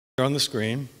on the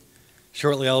screen.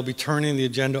 Shortly, I'll be turning the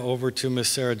agenda over to Ms.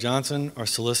 Sarah Johnson, our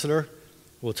solicitor,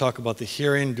 who will talk about the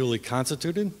hearing duly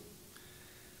constituted.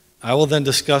 I will then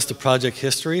discuss the project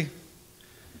history.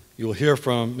 You will hear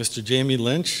from Mr. Jamie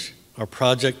Lynch, our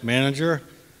project manager,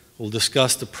 who will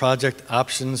discuss the project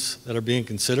options that are being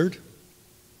considered.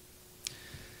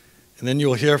 And then you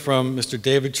will hear from Mr.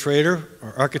 David Schrader,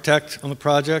 our architect on the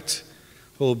project,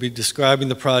 who will be describing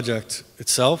the project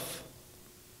itself.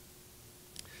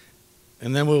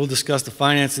 And then we will discuss the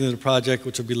financing of the project,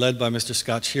 which will be led by Mr.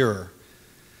 Scott Shearer.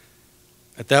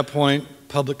 At that point,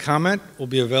 public comment will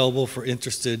be available for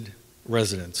interested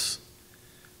residents.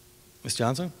 Ms.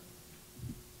 Johnson?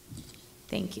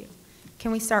 Thank you.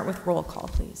 Can we start with roll call,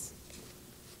 please?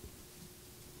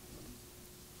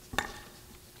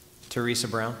 Teresa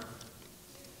Brown.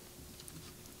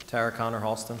 Tara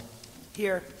Connor-Halston.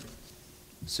 Here.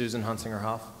 Susan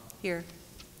Hunsinger-Hoff. Here.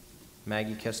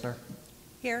 Maggie Kistner.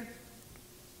 Here.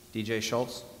 DJ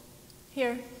Schultz.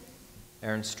 Here.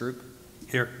 Aaron Stroop.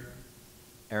 Here.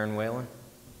 Aaron Whalen.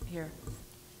 Here.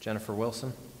 Jennifer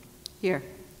Wilson. Here.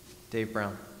 Dave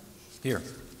Brown. Here.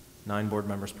 9 board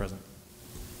members present.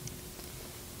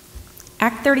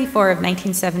 Act 34 of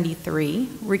 1973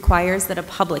 requires that a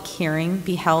public hearing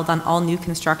be held on all new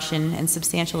construction and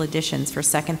substantial additions for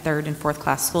second, third, and fourth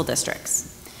class school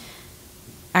districts.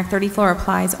 Act 34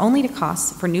 applies only to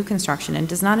costs for new construction and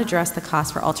does not address the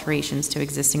cost for alterations to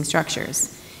existing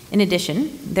structures. In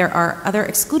addition, there are other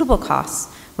excludable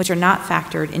costs which are not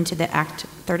factored into the Act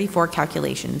 34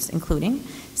 calculations, including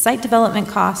site development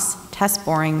costs, test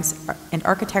borings, and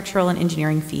architectural and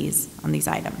engineering fees on these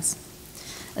items.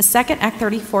 A second Act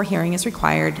 34 hearing is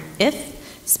required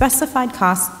if specified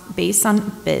costs based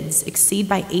on bids exceed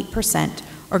by 8%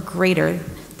 or greater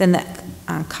than the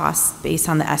costs based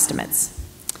on the estimates.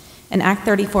 An Act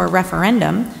 34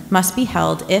 referendum must be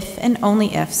held if and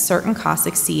only if certain costs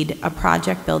exceed a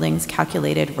project building's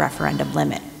calculated referendum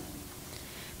limit.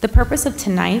 The purpose of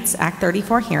tonight's Act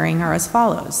 34 hearing are as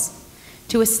follows: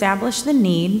 to establish the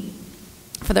need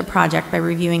for the project by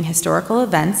reviewing historical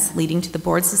events leading to the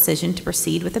board's decision to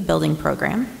proceed with the building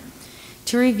program,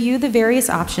 to review the various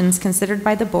options considered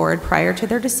by the board prior to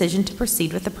their decision to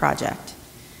proceed with the project,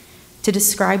 to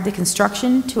describe the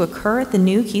construction to occur at the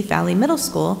new Keith Valley Middle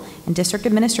School and District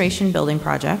Administration building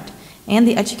project, and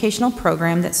the educational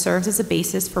program that serves as a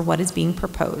basis for what is being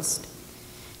proposed,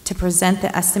 to present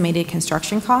the estimated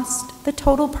construction cost, the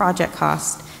total project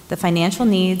cost, the financial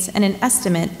needs, and an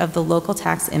estimate of the local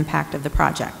tax impact of the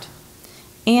project,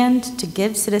 and to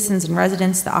give citizens and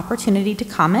residents the opportunity to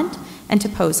comment and to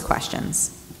pose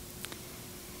questions.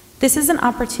 This is an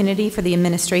opportunity for the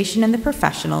administration and the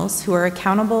professionals who are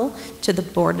accountable to the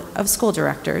Board of School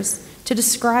Directors to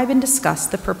describe and discuss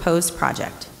the proposed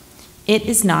project. It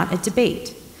is not a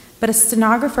debate, but a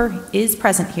stenographer is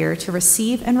present here to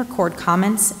receive and record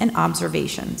comments and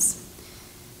observations.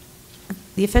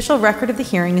 The official record of the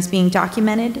hearing is being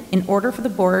documented in order for the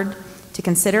board to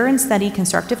consider and study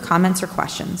constructive comments or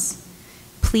questions.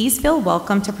 Please feel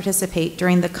welcome to participate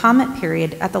during the comment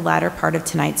period at the latter part of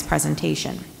tonight's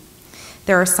presentation.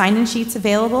 There are sign-in sheets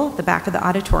available at the back of the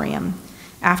auditorium.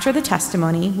 After the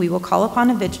testimony, we will call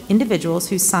upon individuals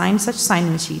who sign such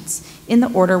sign-in sheets in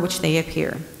the order which they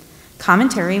appear.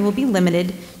 Commentary will be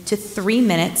limited to 3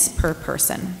 minutes per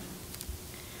person.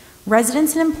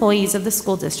 Residents and employees of the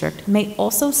school district may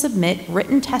also submit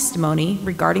written testimony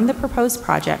regarding the proposed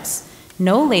projects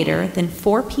no later than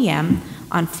 4 p.m.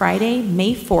 on Friday,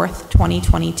 May 4th,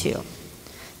 2022.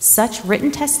 Such written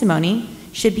testimony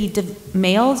should be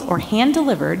mailed or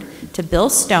hand-delivered to Bill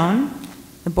Stone,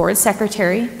 the board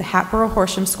secretary, the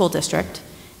Hatboro-Horsham School District,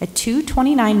 at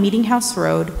 229 Meeting House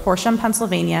Road, Horsham,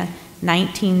 Pennsylvania,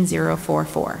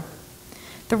 19044.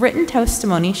 The written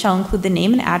testimony shall include the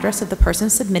name and address of the person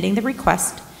submitting the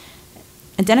request,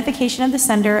 identification of the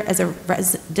sender as a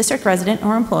district resident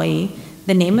or employee,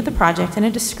 the name of the project, and a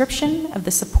description of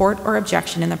the support or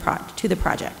objection to the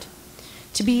project.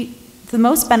 To be the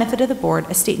most benefit of the board,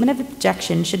 a statement of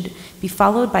objection should be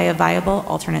followed by a viable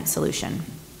alternate solution.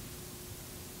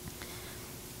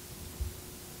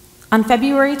 On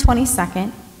February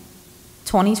 22nd,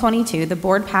 2022, the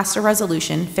board passed a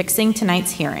resolution fixing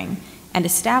tonight's hearing and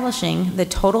establishing the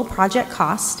total project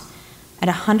cost at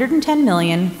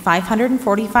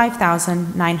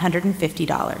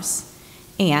 $110,545,950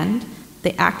 and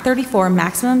the Act 34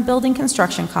 maximum building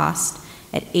construction cost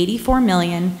at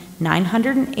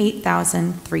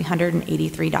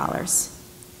 $84,908,383.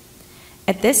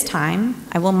 At this time,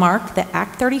 I will mark the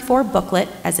Act 34 booklet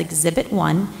as Exhibit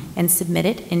 1 and submit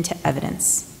it into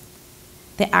evidence.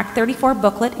 The Act 34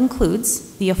 booklet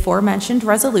includes the aforementioned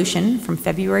resolution from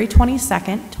February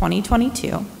 22nd,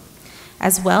 2022,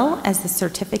 as well as the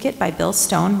certificate by Bill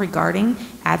Stone regarding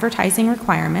advertising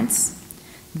requirements,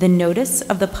 the notice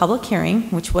of the public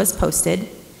hearing, which was posted,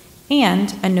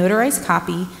 and a notarized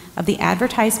copy of the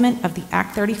advertisement of the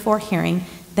Act 34 hearing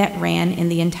that ran in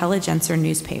the Intelligencer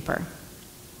newspaper.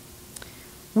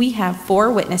 We have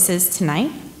 4 witnesses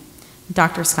tonight: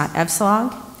 Dr. Scott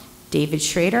Evslog, David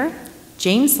Schrader,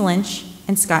 James Lynch,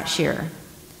 and Scott Shearer.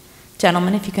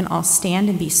 Gentlemen, if you can all stand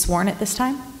and be sworn at this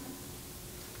time. Do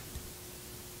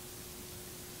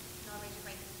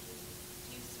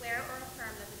you swear or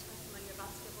affirm that the testimony you're about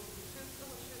to give will be the truth, the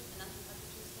whole truth, and nothing but the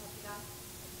truth, so help you God?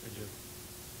 I do.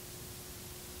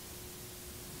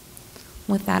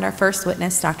 With that, our first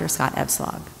witness, Dr. Scott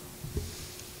Evslog.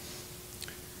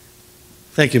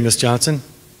 Thank you, Ms. Johnson.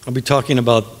 I'll be talking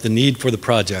about the need for the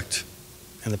project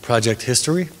and the project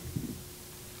history.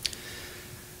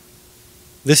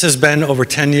 This has been over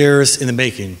 10 years in the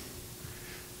making.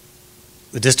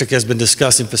 The district has been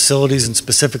discussing facilities, and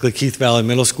specifically Keith Valley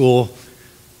Middle School,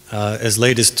 as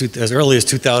early as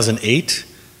 2008.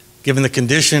 Given the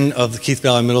condition of the Keith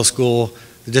Valley Middle School,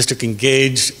 the district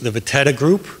engaged the Vitetta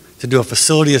Group to do a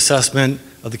facility assessment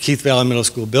of the Keith Valley Middle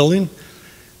School building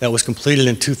that was completed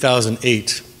in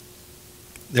 2008.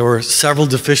 There were several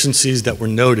deficiencies that were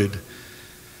noted.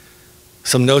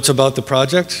 Some notes about the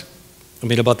project.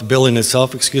 About the building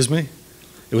itself, excuse me.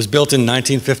 It was built in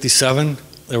 1957.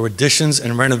 There were additions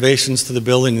and renovations to the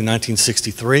building in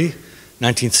 1963,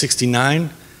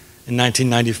 1969, and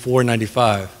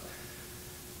 1994-95.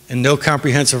 And no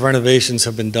comprehensive renovations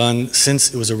have been done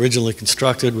since it was originally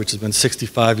constructed, which has been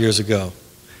 65 years ago.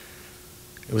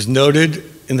 It was noted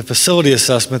in the facility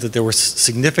assessment that there were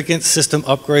significant system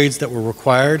upgrades that were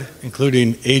required,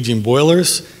 including aging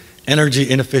boilers, energy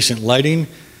inefficient lighting,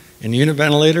 and unit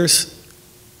ventilators,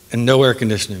 and no air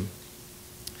conditioning.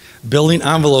 Building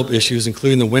envelope issues,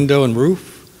 including the window and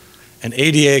roof, and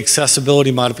ADA accessibility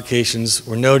modifications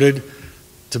were needed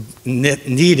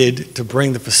to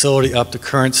bring the facility up to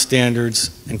current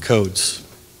standards and codes.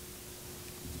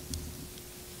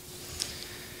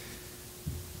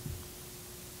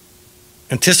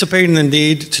 Anticipating the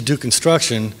need to do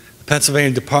construction, the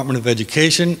Pennsylvania Department of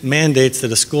Education mandates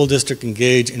that a school district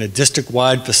engage in a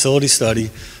district-wide facility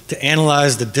study to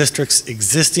analyze the district's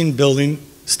existing building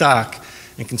stock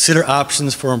and consider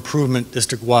options for improvement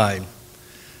district-wide.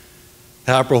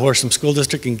 The Hatboro-Horsham School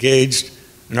District engaged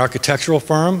an architectural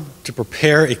firm to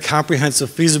prepare a comprehensive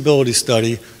feasibility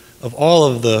study of all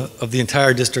of the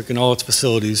entire district and all its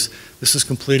facilities. This was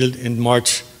completed in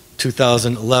March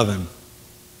 2011.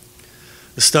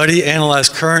 The study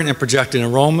analyzed current and projected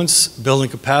enrollments, building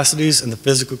capacities, and the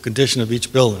physical condition of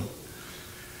each building.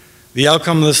 The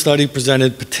outcome of the study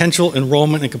presented potential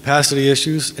enrollment and capacity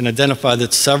issues and identified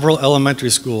that several elementary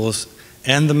schools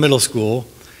and the middle school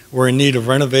were in need of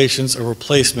renovations or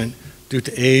replacement due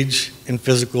to age and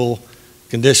physical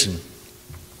condition.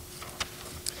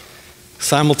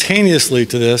 Simultaneously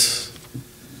to this,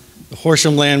 the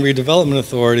Horsham Land Redevelopment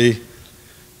Authority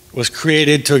was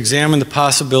created to examine the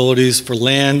possibilities for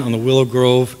land on the Willow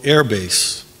Grove Air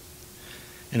Base.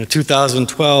 In a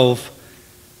 2012,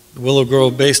 the Willow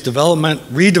Grove Base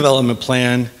redevelopment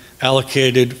plan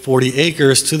allocated 40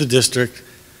 acres to the district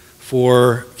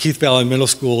for Keith Valley Middle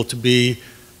School to be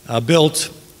built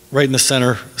right in the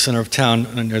center of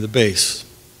town near the base.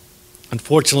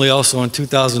 Unfortunately, also in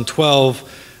 2012,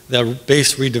 that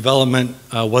base redevelopment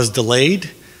was delayed,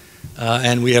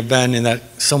 and we have been in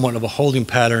that somewhat of a holding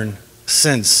pattern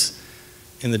since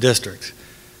in the district.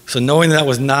 So knowing that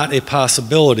was not a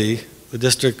possibility, the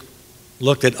district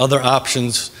looked at other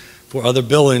options for other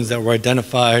buildings that were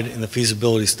identified in the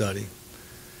feasibility study.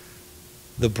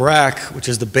 The BRAC, which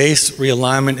is the base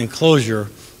realignment enclosure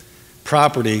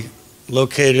property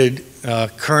located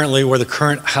currently where the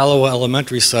current Hallowell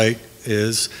Elementary site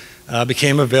is,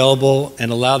 became available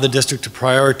and allowed the district to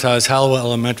prioritize Hallowell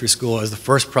Elementary School as the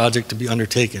first project to be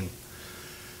undertaken.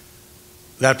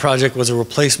 That project was a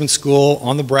replacement school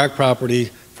on the BRAC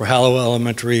property for Hallowell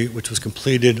Elementary, which was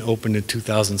completed and opened in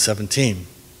 2017.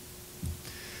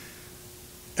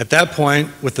 At that point,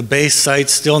 with the base site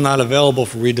still not available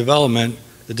for redevelopment,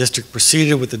 the district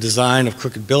proceeded with the design of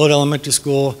Crooked Billet Elementary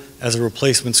School as a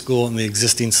replacement school in the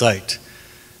existing site.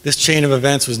 This chain of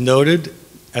events was noted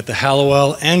at the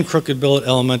Hallowell and Crooked Billet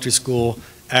Elementary School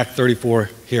Act 34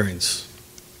 hearings.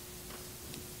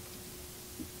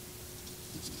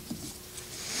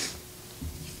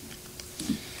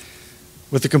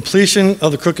 With the completion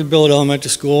of the Crooked Billet Elementary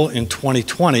School in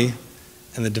 2020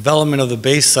 and the development of the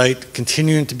base site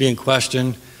continuing to be in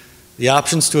question, The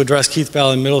options to address Keith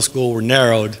Valley Middle School were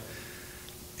narrowed,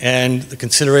 and the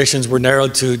considerations were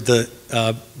narrowed to the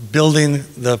building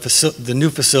the new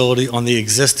facility on the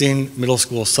existing middle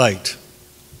school site.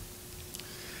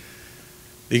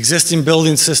 The existing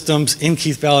building systems in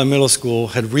Keith Valley Middle School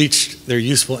had reached their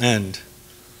useful end.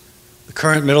 The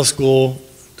current middle school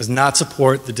does not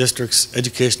support the district's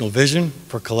educational vision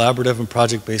for collaborative and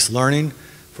project-based learning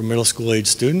for middle school age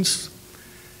students,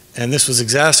 and this was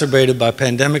exacerbated by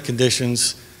pandemic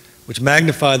conditions which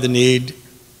magnified the need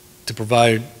to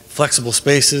provide flexible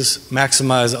spaces,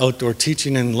 maximize outdoor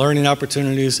teaching and learning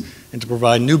opportunities, and to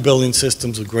provide new building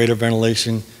systems with greater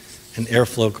ventilation and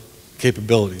airflow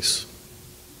capabilities.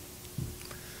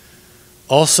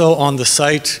 Also on the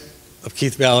site of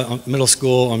Keith Valley Middle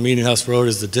School on Meeting House Road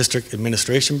is the district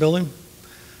administration building.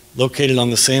 Located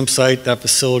on the same site, that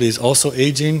facility is also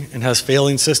aging and has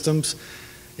failing systems.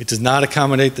 It does not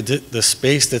accommodate the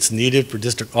space that's needed for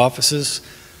district offices.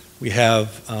 We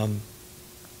have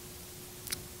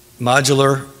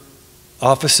modular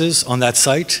offices on that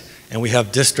site, and we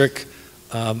have district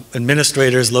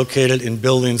administrators located in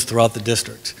buildings throughout the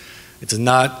district. It does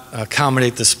not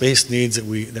accommodate the space needs that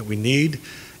we need,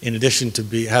 in addition to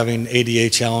having ADA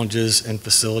challenges and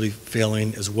facility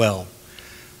failing as well.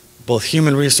 Both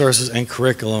human resources and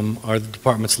curriculum are the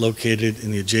departments located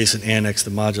in the adjacent annex, the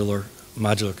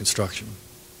modular construction.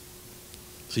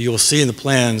 So you will see in the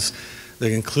plans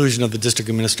the inclusion of the district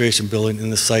administration building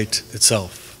in the site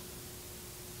itself.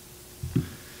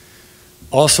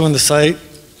 Also in the site,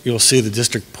 you'll see the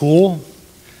district pool.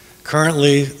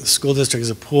 Currently, the school district has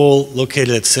a pool located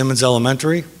at Simmons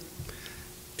Elementary.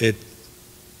 It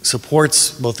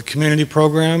supports both the community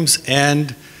programs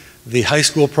and the high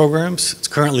school programs. It's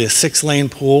currently a 6-lane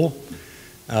pool.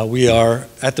 We are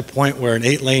at the point where an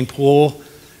 8-lane pool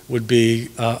would be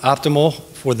optimal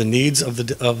for the needs of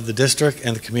the district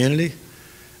and the community.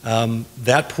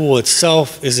 That pool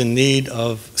itself is in need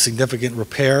of significant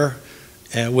repair,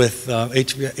 and with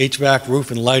HVAC,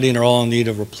 roof, and lighting are all in need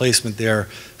of replacement there.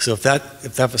 So if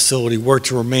that facility were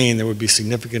to remain, there would be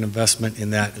significant investment in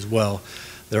that as well.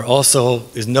 There also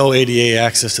is no ADA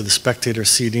access to the spectator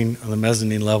seating on the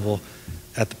mezzanine level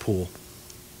at the pool.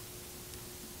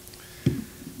 At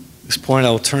this point,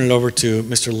 I will turn it over to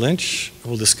Mr. Lynch, who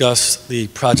will discuss the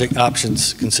project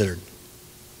options considered.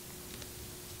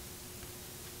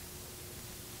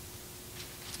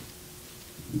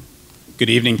 Good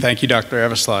evening. Thank you, Dr.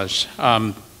 Eveslage.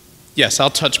 Yes, I'll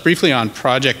touch briefly on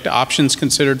project options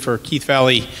considered for Keith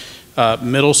Valley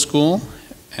Middle School,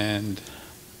 and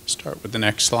start with the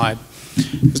next slide.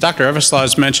 As Dr.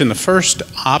 Eveslage mentioned, the first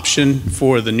option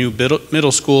for the new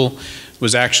middle school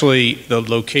was actually the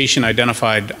location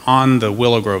identified on the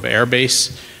Willow Grove Air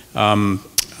Base.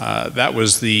 That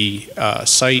was the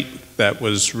site that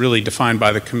was really defined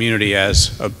by the community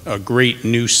as a great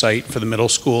new site for the middle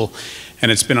school. And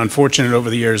it's been unfortunate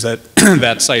over the years that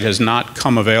that site has not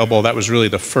come available. That was really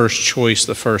the first choice,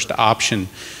 the first option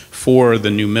for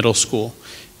the new middle school.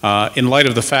 In light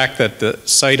of the fact that the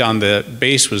site on the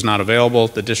base was not available,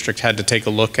 the district had to take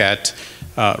a look at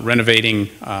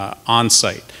renovating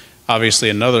on-site.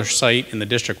 Obviously, another site in the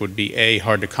district would be A,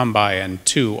 hard to come by, and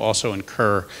 2, also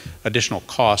incur additional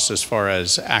costs as far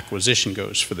as acquisition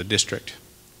goes for the district.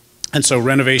 And so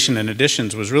renovation and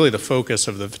additions was really the focus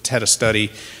of the VTETA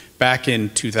study back in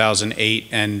 2008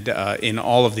 and in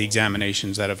all of the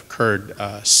examinations that have occurred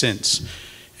since.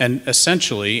 And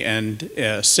essentially, and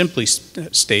simply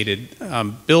stated,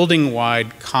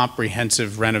 building-wide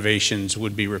comprehensive renovations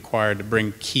would be required to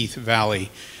bring Keith Valley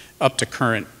up to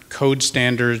current code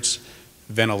standards,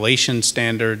 ventilation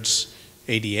standards,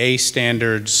 ADA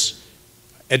standards,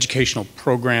 educational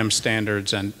program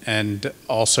standards, and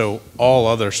also all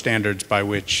other standards by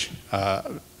which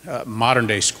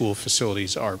modern-day school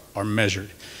facilities are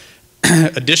measured.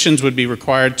 Additions would be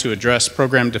required to address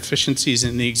program deficiencies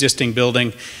in the existing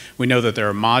building. We know that there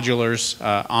are modulars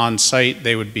on site.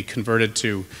 They would be converted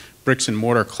to bricks and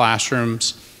mortar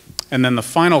classrooms. And then the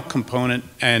final component,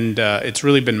 and it's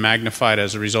really been magnified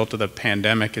as a result of the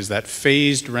pandemic, is that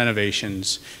phased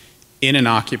renovations in an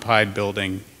occupied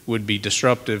building would be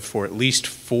disruptive for at least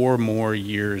 4 more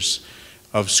years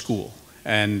of school.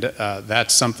 And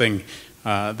that's something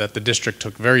that the district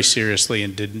took very seriously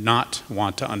and did not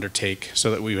want to undertake, so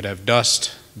that we would have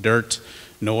dust, dirt,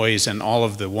 noise, and all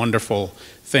of the wonderful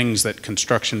things that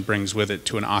construction brings with it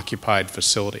to an occupied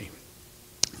facility.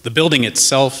 The building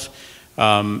itself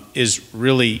is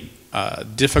really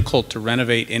difficult to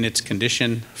renovate in its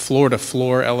condition.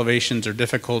 Floor-to-floor elevations are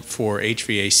difficult for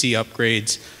HVAC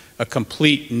upgrades. A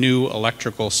complete new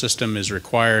electrical system is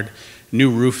required, new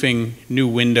roofing, new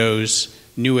windows,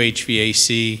 new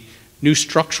HVAC, new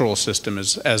structural system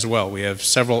as well. We have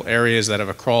several areas that have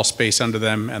a crawl space under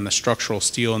them, and the structural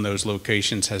steel in those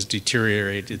locations has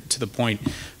deteriorated to the point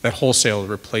that wholesale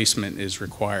replacement is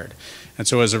required. And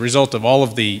so as a result of all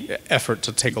of the effort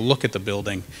to take a look at the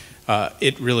building,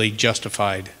 it really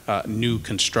justified new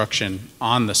construction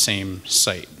on the same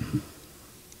site.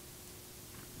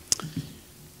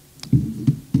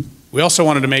 We also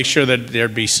wanted to make sure that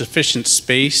there'd be sufficient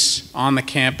space on the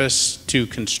campus to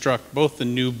construct both the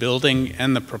new building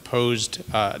and the proposed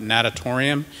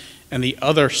natatorium and the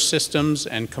other systems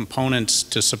and components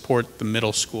to support the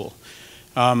middle school.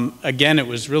 Again, it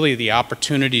was really the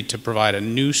opportunity to provide a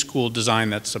new school design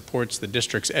that supports the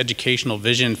district's educational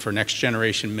vision for next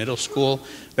generation middle school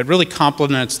that really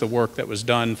complements the work that was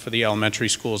done for the elementary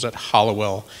schools at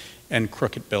Hollowell and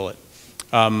Crooked Billet.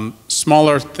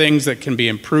 Smaller things that can be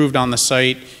improved on the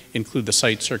site include the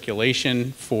site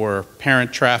circulation for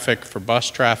parent traffic, for bus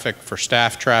traffic, for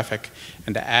staff traffic,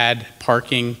 and to add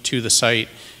parking to the site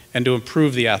and to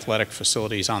improve the athletic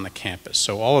facilities on the campus.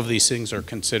 So all of these things are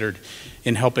considered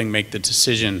in helping make the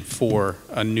decision for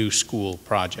a new school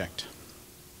project.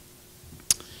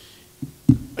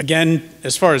 Again,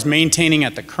 as far as maintaining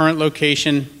at the current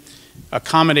location,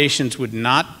 accommodations would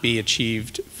not be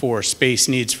achieved for space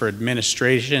needs for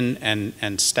administration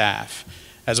and staff.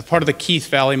 As a part of the Keith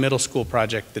Valley Middle School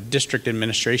project, the district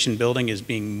administration building is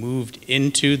being moved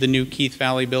into the new Keith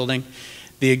Valley building.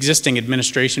 The existing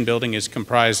administration building is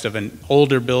comprised of an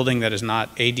older building that is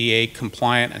not ADA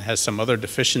compliant and has some other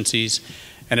deficiencies,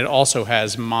 and it also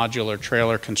has modular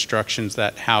trailer constructions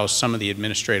that house some of the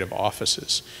administrative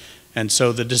offices. And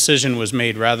so the decision was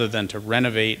made, rather than to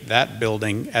renovate that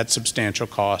building at substantial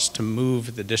cost, to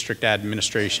move the district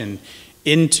administration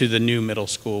into the new middle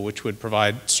school, which would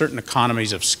provide certain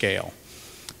economies of scale.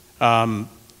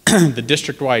 The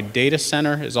district-wide data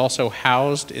center is also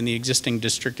housed in the existing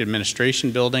district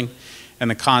administration building,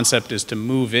 and the concept is to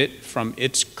move it from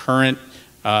its current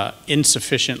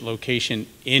insufficient location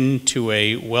into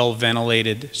a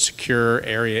well-ventilated, secure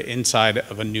area inside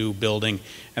of a new building,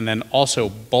 and then also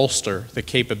bolster the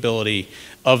capability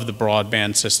of the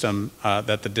broadband system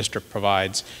that the district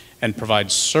provides, and provide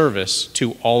service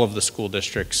to all of the school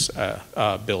district's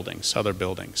buildings, other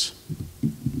buildings.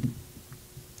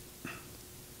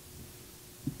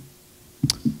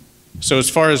 So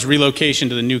as far as relocation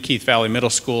to the new Keith Valley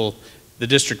Middle School, the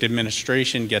district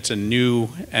administration gets a new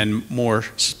and more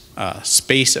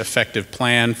space-effective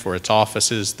plan for its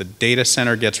offices. The data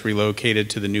center gets relocated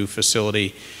to the new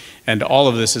facility, and all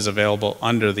of this is available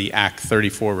under the Act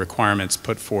 34 requirements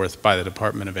put forth by the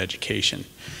Department of Education.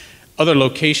 Other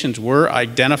locations were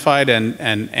identified and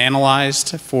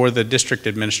analyzed for the district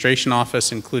administration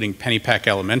office, including Pennypack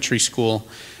Elementary School.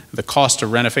 The cost to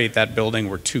renovate that building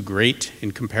were too great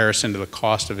in comparison to the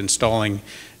cost of installing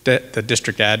the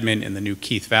district admin in the new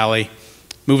Keith Valley.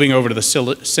 Moving over to the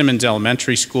Simmons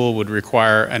Elementary School would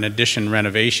require an addition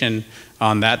renovation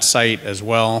on that site as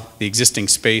well. The existing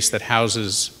space that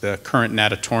houses the current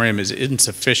natatorium is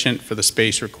insufficient for the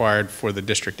space required for the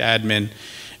district admin,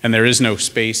 and there is no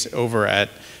space over at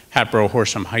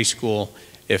Hatboro-Horsham High School.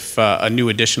 If a new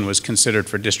addition was considered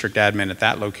for district admin at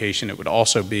that location, it would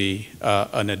also be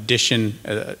an addition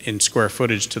in square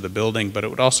footage to the building, but it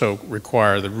would also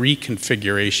require the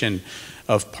reconfiguration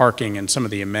of parking and some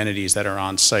of the amenities that are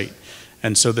on site.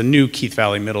 And so the new Keith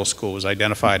Valley Middle School was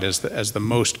identified as the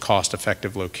most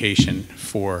cost-effective location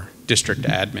for district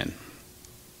admin.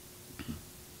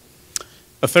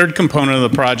 A third component of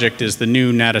the project is the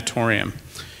new natatorium.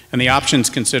 And the options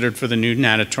considered for the new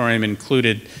natatorium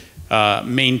included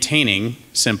maintaining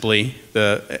simply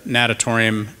the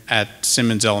natatorium at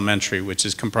Simmons Elementary, which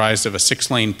is comprised of a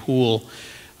 6-lane pool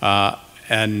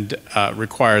and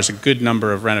requires a good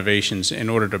number of renovations in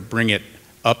order to bring it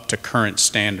up to current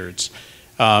standards.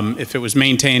 If it was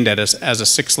maintained as a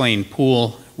 6-lane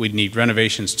pool, we'd need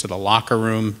renovations to the locker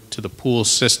room, to the pool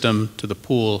system, to the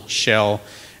pool shell,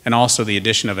 and also the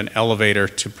addition of an elevator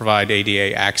to provide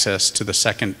ADA access to the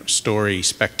second-story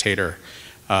spectator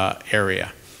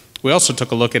area. We also took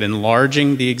a look at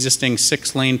enlarging the existing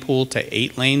 6-lane pool to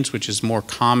 8 lanes, which is more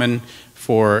common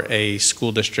for a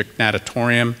school district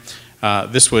natatorium.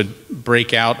 This would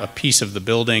break out a piece of the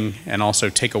building and also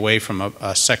take away from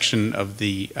a section of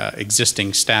the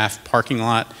existing staff parking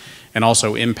lot, and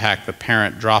also impact the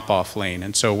parent drop-off lane.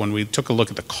 And so when we took a look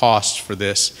at the costs for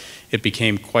this, it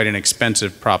became quite an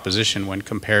expensive proposition when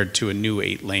compared to a new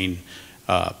 8-lane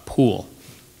pool.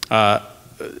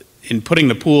 In putting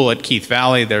the pool at Keith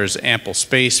Valley, there's ample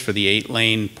space for the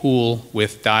 8-lane pool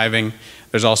with diving.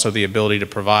 There's also the ability to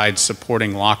provide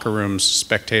supporting locker rooms,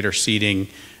 spectator seating,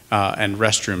 and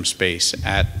restroom space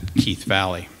at Keith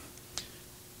Valley.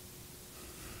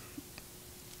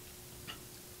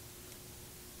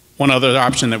 One other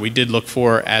option that we did look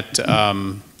for at,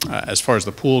 as far as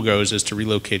the pool goes, is to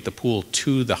relocate the pool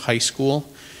to the high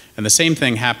school. And the same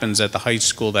thing happens at the high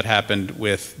school that happened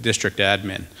with district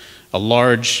admin. A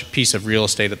large piece of real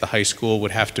estate at the high school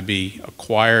would have to be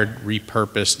acquired,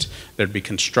 repurposed. There'd be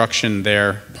construction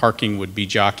there, parking would be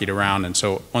jockeyed around. And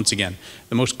so, once again,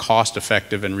 the most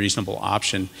cost-effective and reasonable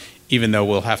option, even though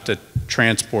we'll have to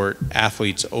transport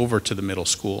athletes over to the middle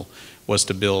school, was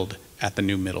to build at the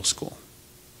new middle school.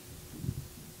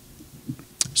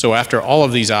 So after all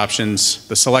of these options,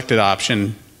 the selected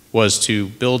option was to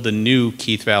build the new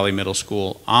Keith Valley Middle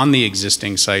School on the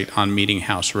existing site on Meeting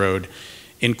House Road,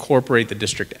 incorporate the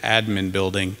district admin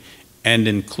building, and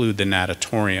include the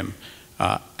natatorium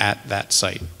at that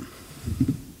site.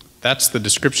 That's the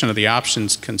description of the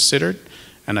options considered,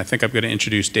 and I think I'm going to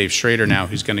introduce Dave Schrader now,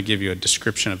 who's going to give you a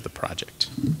description of the project.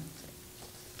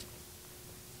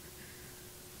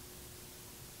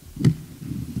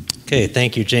 Okay,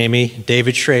 thank you, Jamie.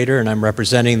 David Schrader, and I'm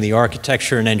representing the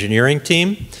architecture and engineering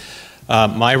team.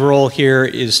 My role here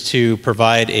is to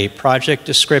provide a project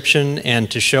description and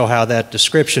to show how that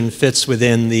description fits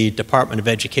within the Department of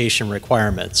Education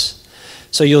requirements.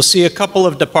 So you'll see a couple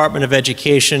of Department of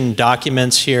Education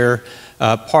documents here.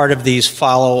 Part of these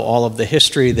follow all of the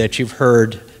history that you've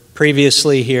heard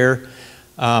previously here.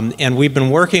 And we've been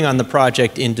working on the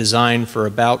project in design for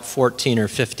about 14 or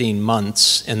 15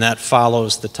 months, and that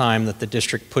follows the time that the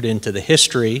district put into the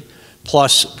history,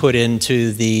 plus put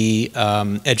into the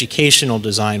educational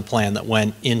design plan that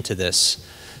went into this.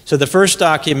 So the first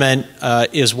document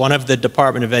is one of the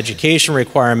Department of Education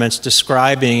requirements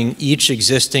describing each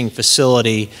existing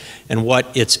facility and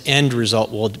what its end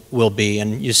result will be.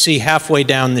 And you see halfway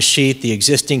down the sheet the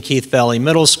existing Keith Valley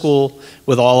Middle School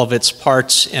with all of its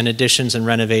parts and additions and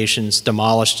renovations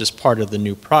demolished as part of the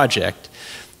new project.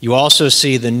 You also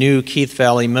see the new Keith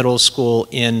Valley Middle School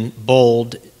in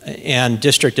bold and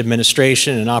District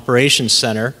Administration and Operations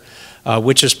Center,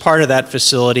 which is part of that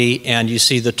facility, and you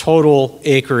see the total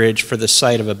acreage for the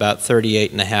site of about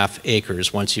 38.5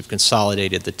 acres once you've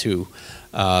consolidated the two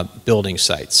building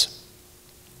sites.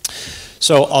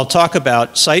 So I'll talk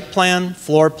about site plan,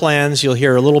 floor plans. You'll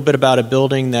hear a little bit about a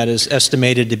building that is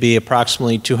estimated to be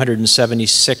approximately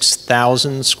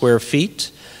 276,000 square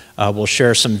feet. We'll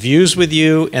share some views with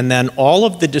you, and then all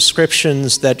of the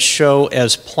descriptions that show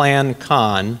as Plan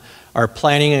Con are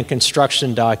planning and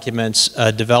construction documents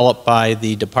developed by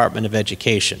the Department of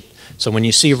Education. So when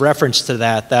you see reference to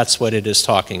that, that's what it is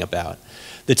talking about.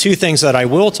 The two things that I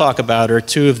will talk about are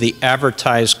two of the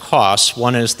advertised costs.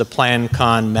 One is the Plan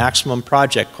Con maximum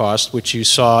project cost, which you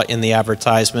saw in the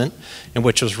advertisement and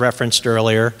which was referenced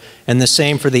earlier, and the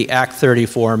same for the Act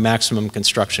 34 maximum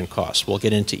construction cost. We'll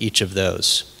get into each of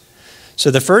those.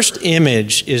 So the first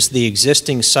image is the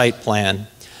existing site plan.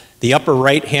 The upper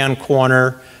right-hand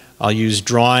corner, I'll use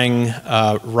drawing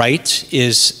right,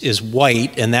 is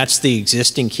white, and that's the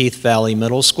existing Keith Valley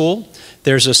Middle School.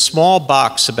 There's a small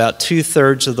box about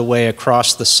 2/3 of the way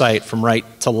across the site from right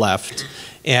to left,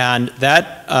 and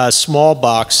that small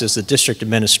box is the district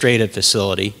administrative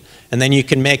facility, and then you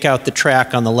can make out the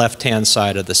track on the left-hand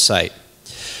side of the site.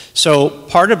 So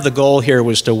part of the goal here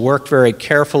was to work very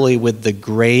carefully with the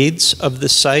grades of the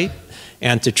site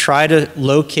and to try to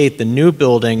locate the new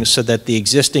building so that the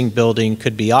existing building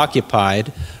could be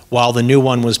occupied while the new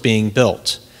one was being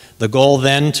built. The goal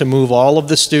then to move all of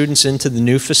the students into the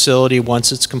new facility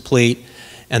once it's complete,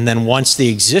 and then once the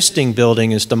existing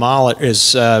building is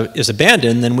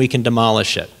abandoned, then we can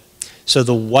demolish it. So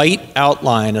the white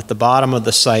outline at the bottom of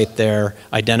the site there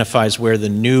identifies where the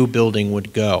new building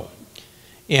would go.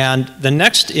 And the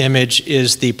next image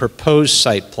is the proposed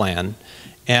site plan,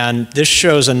 and this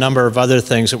shows a number of other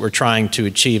things that we're trying to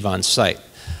achieve on site.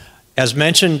 As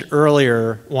mentioned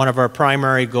earlier, one of our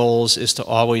primary goals is to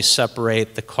always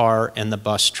separate the car and the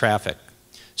bus traffic.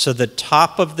 So the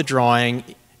top of the drawing,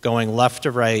 going left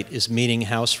to right, is Meeting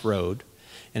House Road.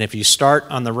 And if you start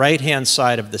on the right-hand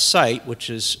side of the site, which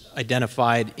is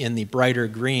identified in the brighter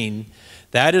green,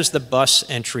 that is the bus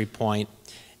entry point.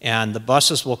 And the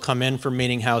buses will come in from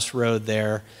Meeting House Road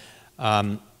there,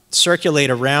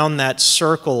 circulate around that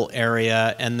circle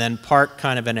area, and then park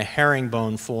kind of in a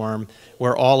herringbone form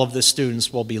where all of the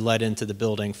students will be led into the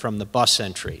building from the bus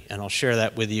entry. And I'll share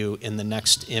that with you in the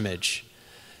next image.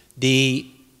 The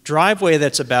driveway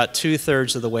that's about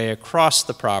 2/3 of the way across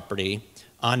the property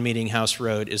on Meeting House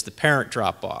Road is the parent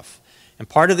drop-off. And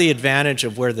part of the advantage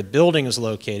of where the building is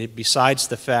located, besides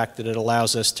the fact that it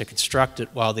allows us to construct it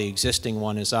while the existing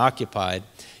one is occupied,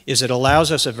 is it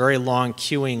allows us a very long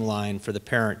queuing line for the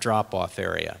parent drop-off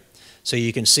area. So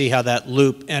you can see how that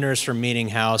loop enters from Meeting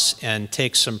House and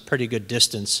takes some pretty good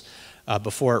distance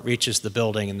before it reaches the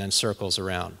building and then circles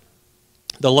around.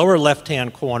 The lower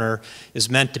left-hand corner is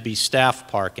meant to be staff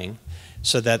parking,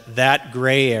 so that that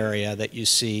gray area that you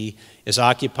see is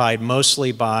occupied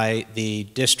mostly by the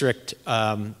district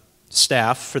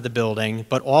staff for the building,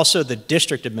 but also the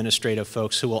district administrative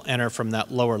folks who will enter from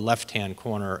that lower left-hand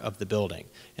corner of the building.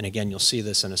 And again, you'll see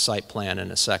this in a site plan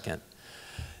in a second.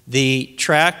 The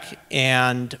track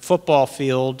and football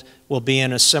field will be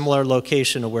in a similar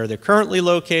location to where they're currently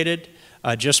located.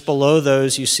 Just below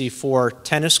those, you see 4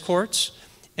 tennis courts.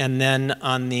 And then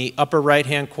on the upper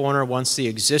right-hand corner, once the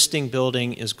existing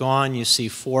building is gone, you see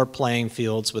 4 playing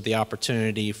fields with the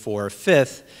opportunity for a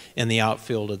 5th in the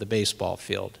outfield of the baseball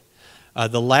field.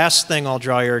 The last thing I'll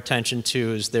draw your attention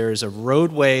to is there is a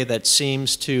roadway that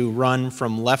seems to run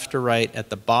from left to right at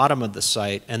the bottom of the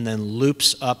site and then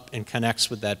loops up and connects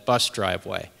with that bus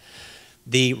driveway.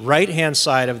 The right-hand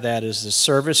side of that is the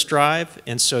service drive,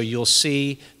 and so you'll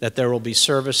see that there will be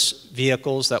service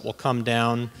vehicles that will come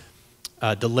down,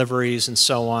 deliveries and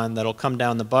so on, that'll come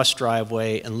down the bus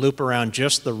driveway and loop around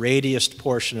just the radius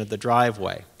portion of the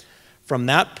driveway. From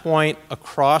that point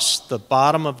across the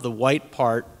bottom of the white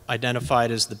part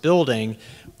identified as the building,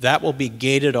 that will be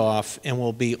gated off and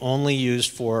will be only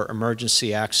used for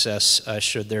emergency access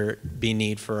should there be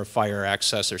need for a fire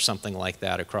access or something like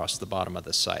that across the bottom of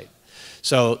the site.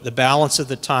 So the balance of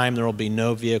the time, there will be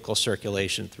no vehicle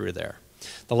circulation through there.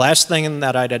 The last thing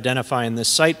that I'd identify in this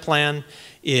site plan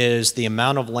is the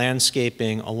amount of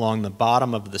landscaping along the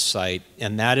bottom of the site,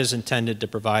 and that is intended to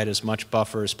provide as much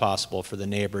buffer as possible for the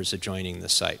neighbors adjoining the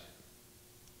site.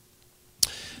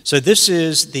 So this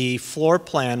is the floor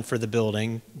plan for the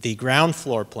building, the ground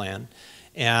floor plan,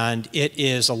 and it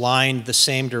is aligned the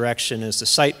same direction as the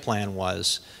site plan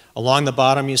was. Along the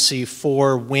bottom you see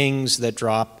 4 wings that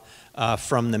drop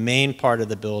from the main part of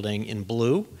the building in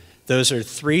blue. Those are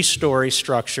 3-story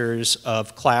structures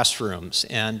of classrooms,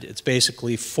 and it's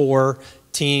basically 4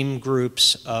 team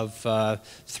groups of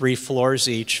 3 floors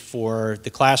each for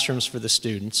the classrooms for the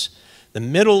students. The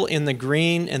middle in the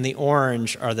green and the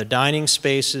orange are the dining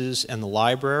spaces and the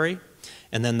library,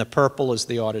 and then the purple is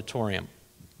the auditorium.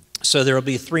 So there will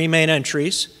be 3 main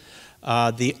entries.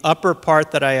 The upper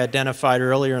part that I identified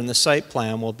earlier in the site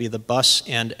plan will be the bus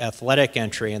and athletic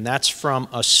entry, and that's from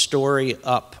a story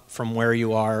up from where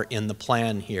you are in the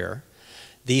plan here.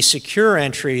 The secure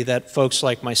entry that folks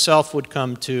like myself would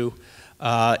come to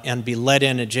and be let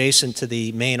in adjacent to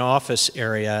the main office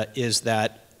area is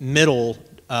that middle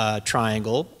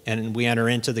triangle, and we enter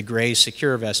into the gray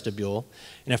secure vestibule.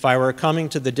 And if I were coming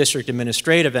to the district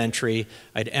administrative entry,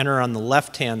 I'd enter on the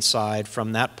left-hand side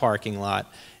from that parking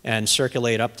lot and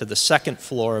circulate up to the 2nd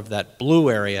floor of that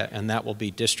blue area, and that will be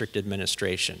district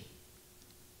administration.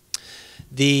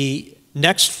 The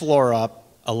next floor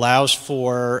up allows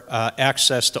for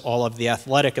access to all of the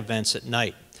athletic events at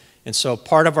night. And so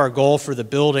part of our goal for the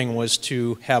building was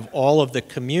to have all of the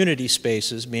community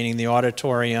spaces, meaning the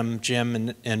auditorium,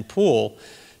 gym, and pool,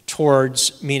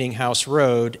 towards Meeting House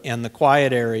Road, and the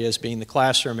quiet areas, being the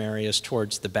classroom areas,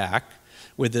 towards the back,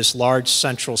 with this large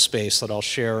central space that I'll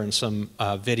share in some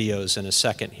videos in a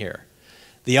second here.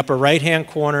 The upper right-hand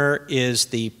corner is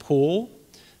the pool.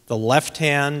 The left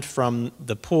hand from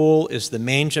the pool is the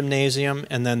main gymnasium,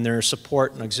 and then there are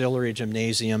support and auxiliary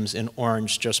gymnasiums in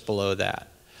orange just below that.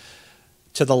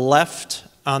 To the left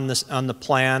on the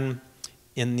plan,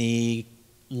 in the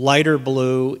lighter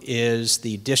blue, is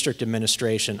the district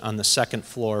administration on the 2nd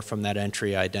floor from that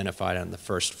entry identified on the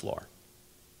 1st floor.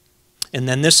 And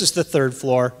then this is the 3rd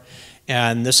floor,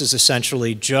 and this is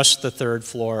essentially just the 3rd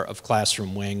floor of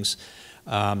classroom wings.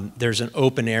 There's an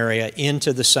open area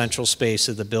into the central space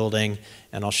of the building,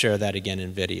 and I'll share that again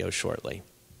in video shortly.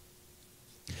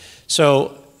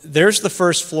 So there's the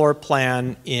 1st floor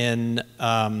plan in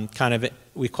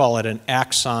we call it an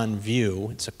axon view.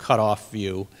 It's a cutoff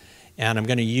view. And I'm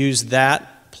going to use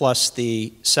that plus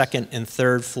the 2nd and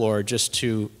 3rd floor just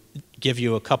to give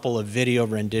you a couple of video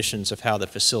renditions of how the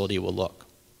facility will look.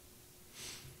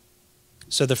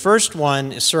 So the first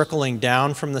one is circling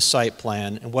down from the site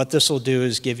plan, and what this will do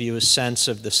is give you a sense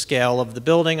of the scale of the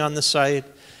building on the site,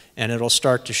 and it'll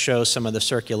start to show some of the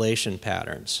circulation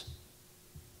patterns.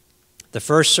 The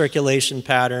first circulation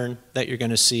pattern that you're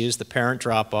going to see is the parent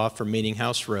drop-off from Meeting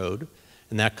House Road,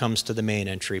 and that comes to the main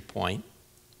entry point.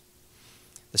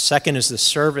 The second is the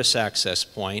service access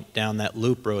point down that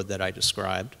loop road that I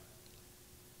described.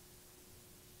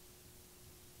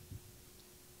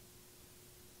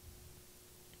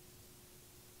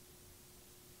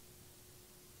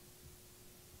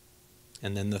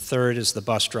 And then the third is the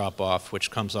bus drop-off,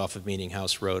 which comes off of Meeting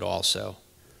House Road also.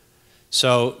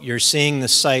 So you're seeing the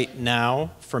site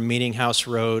now from Meeting House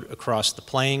Road across the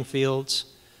playing fields.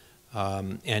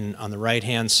 And on the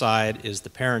right-hand side is the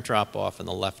parent drop-off, and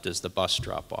the left is the bus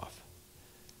drop-off.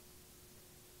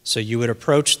 So you would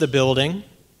approach the building,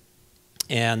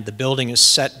 and the building is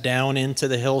set down into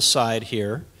the hillside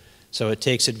here. So it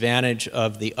takes advantage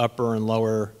of the upper and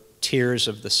lower tiers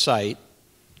of the site.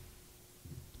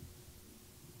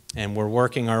 And we're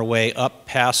working our way up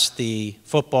past the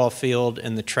football field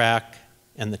and the track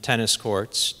and the tennis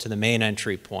courts to the main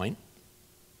entry point.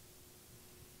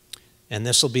 And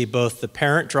this will be both the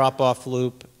parent drop-off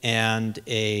loop and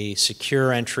a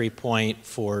secure entry point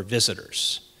for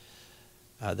visitors.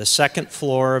 The second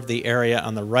floor of the area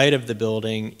on the right of the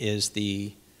building is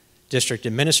the district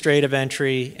administrative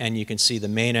entry, and you can see the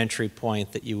main entry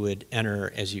point that you would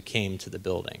enter as you came to the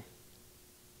building.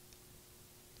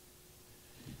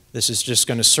 This is just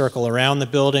going to circle around the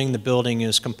building. The building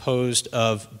is composed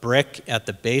of brick at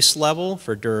the base level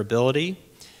for durability,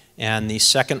 and the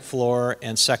second floor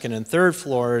and second and third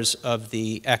floors of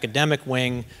the academic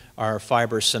wing are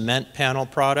fiber cement panel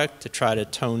product to try to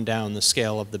tone down the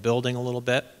scale of the building a little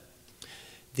bit.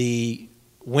 The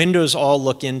windows all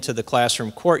look into the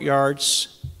classroom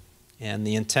courtyards, and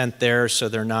the intent there so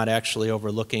they're not actually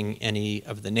overlooking any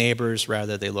of the neighbors,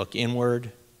 rather they look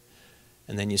inward.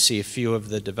 And then you see a few of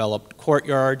the developed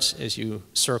courtyards as you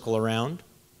circle around.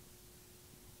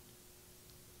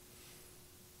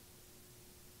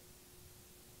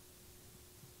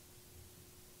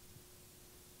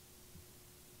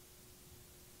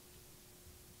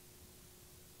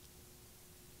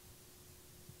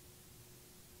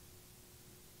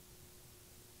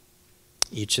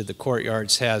 Each of the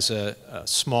courtyards has a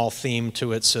small theme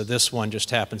to it, so this one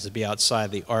just happens to be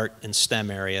outside the art and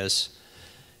STEM areas.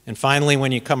 And finally,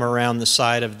 when you come around the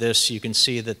side of this, you can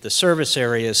see that the service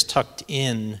area is tucked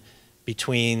in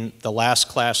between the last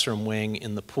classroom wing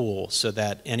and the pool, so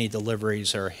that any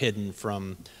deliveries are hidden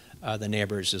from the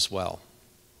neighbors as well.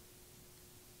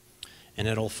 And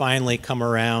it'll finally come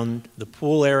around the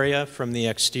pool area from the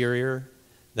exterior,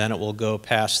 then it will go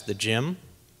past the gym,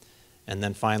 and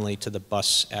then finally to the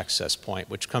bus access point,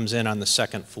 which comes in on the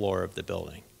second floor of the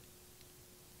building.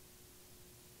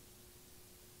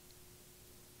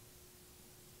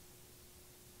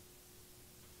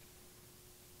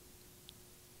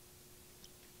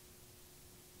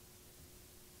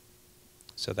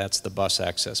 So that's the bus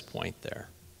access point there.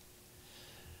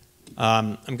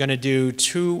 I'm going to do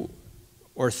 2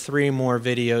 or 3 more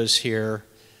videos here.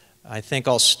 I think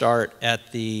I'll start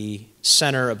at the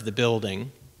center of the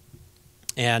building.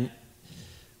 And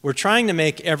we're trying to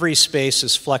make every space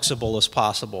as flexible as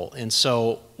possible. And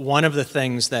so one of the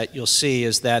things that you'll see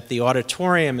is that the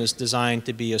auditorium is designed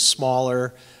to be a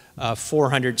smaller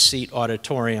 400-seat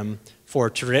auditorium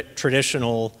for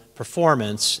traditional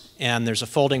performance, and there's a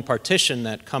folding partition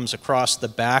that comes across the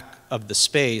back of the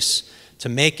space to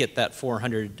make it that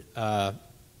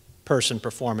 400-person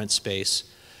performance space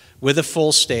with a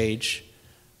full stage.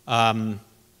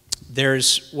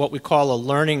 There's what we call a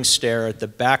learning stair at the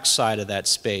back side of that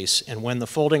space, and when the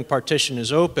folding partition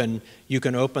is open, you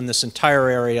can open this entire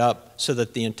area up so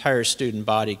that the entire student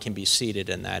body can be seated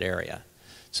in that area.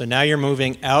 So now you're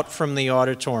moving out from the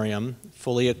auditorium,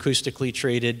 fully acoustically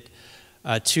treated,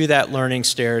 to that learning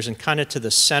stairs and kind of to the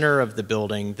center of the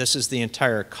building. This is the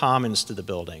entire commons to the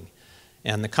building,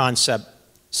 and the concept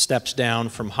steps down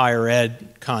from higher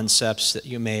ed concepts that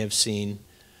you may have seen.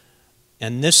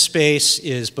 And this space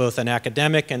is both an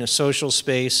academic and a social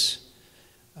space.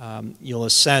 You'll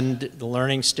ascend the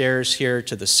learning stairs here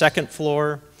to the second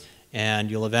floor,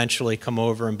 and you'll eventually come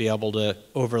over and be able to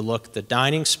overlook the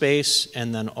dining space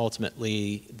and then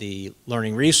ultimately the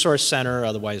Learning Resource Center,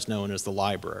 otherwise known as the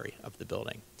library of the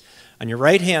building. On your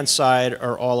right-hand side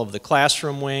are all of the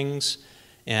classroom wings,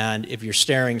 and if you're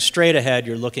staring straight ahead,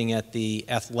 you're looking at the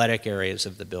athletic areas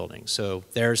of the building. So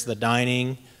there's the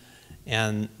dining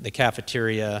and the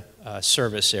cafeteria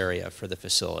service area for the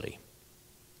facility.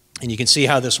 And you can see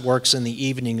how this works in the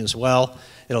evening as well.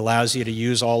 It allows you to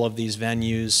use all of these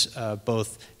venues,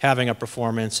 both having a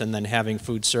performance and then having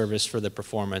food service for the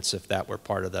performance if that were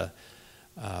part of the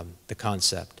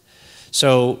concept.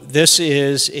 So this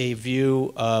is a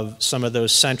view of some of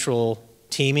those central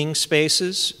teaming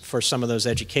spaces for some of those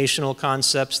educational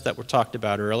concepts that were talked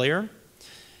about earlier.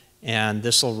 And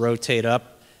this will rotate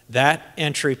up. That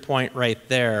entry point right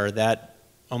there, that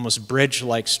almost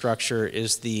bridge-like structure,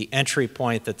 is the entry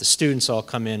point that the students all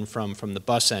come in from the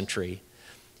bus entry.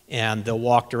 And they'll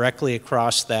walk directly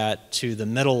across that to the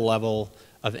middle level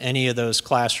of any of those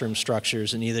classroom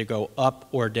structures and either go up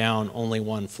or down only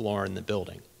one floor in the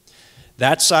building.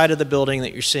 That side of the building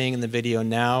that you're seeing in the video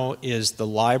now is the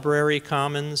library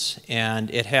commons,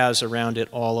 and it has around it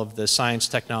all of the science,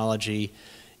 technology,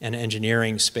 and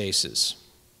engineering spaces.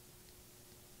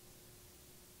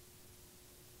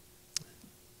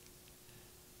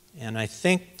 And I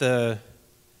think the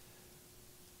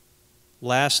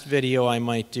last video I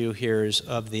might do here is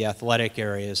of the athletic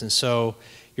areas. And so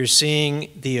you're seeing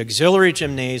the auxiliary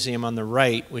gymnasium on the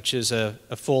right, which is a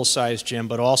full-size gym,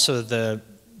 but also the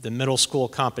middle school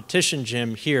competition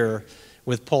gym here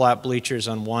with pull-out bleachers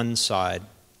on one side.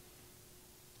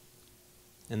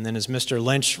 And then as Mr.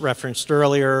 Lynch referenced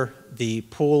earlier, the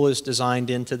pool is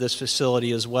designed into this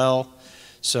facility as well.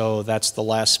 So that's the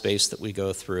last space that we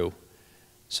go through.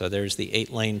 So there's the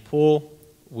 8-lane pool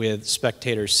with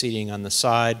spectator seating on the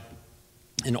side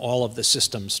and all of the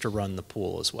systems to run the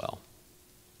pool as well.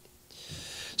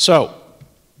 So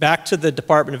back to the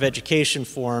Department of Education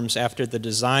forms after the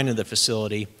design of the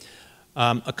facility.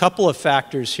 A couple of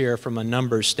factors here from a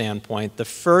numbers standpoint. The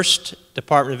first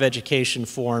Department of Education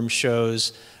form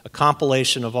shows a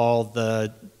compilation of all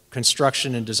the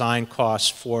construction and design costs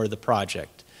for the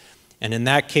project. And in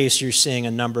that case, you're seeing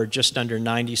a number just under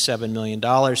 $97 million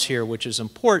here, which is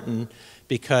important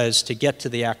because to get to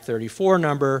the Act 34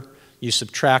 number, you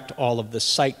subtract all of the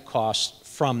site costs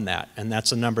from that. And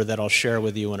that's a number that I'll share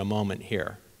with you in a moment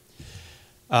here.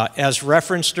 As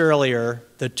referenced earlier,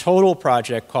 the total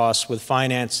project costs with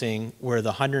financing were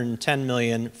the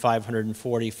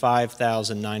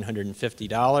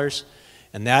 $110,545,950,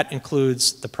 and that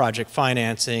includes the project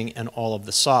financing and all of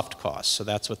the soft costs. So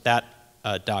that's what that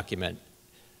document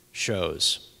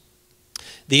shows.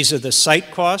 These are the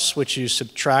site costs, which you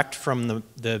subtract from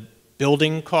the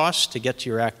building costs to get to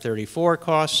your Act 34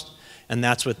 cost, and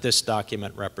that's what this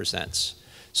document represents.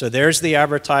 So there's the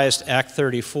advertised Act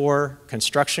 34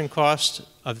 construction cost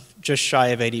of just shy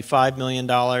of $85 million.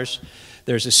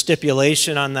 There's a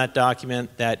stipulation on that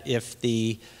document that if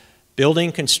the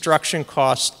building construction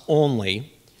cost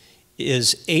only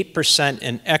is 8%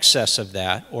 in excess of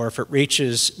that, or if it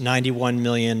reaches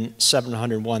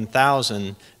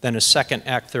 $91,701,000, then a second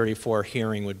Act 34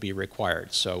 hearing would be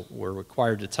required. So we're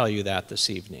required to tell you that this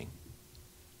evening.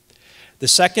 The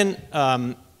second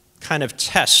kind of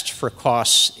test for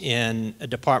costs in a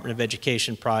Department of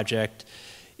Education project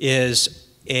is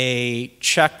a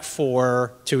check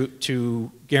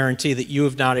to guarantee that you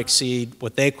have not exceed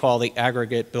what they call the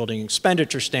aggregate building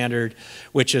expenditure standard,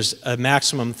 which is a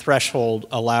maximum threshold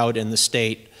allowed in the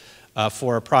state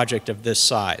for a project of this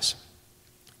size.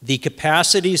 The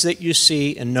capacities that you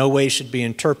see in no way should be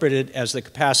interpreted as the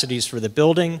capacities for the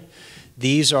building.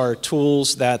 These are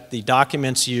tools that the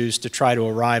documents use to try to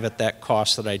arrive at that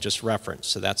cost that I just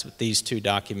referenced. So that's what these two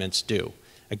documents do.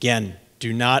 Again,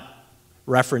 do not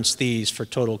reference these for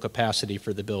total capacity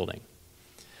for the building.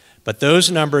 But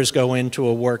those numbers go into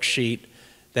a worksheet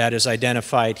that is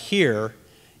identified here,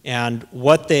 and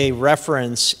what they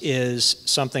reference is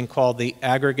something called the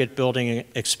aggregate building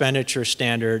expenditure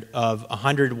standard of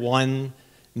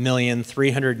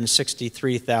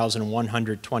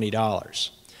 $101,363,120.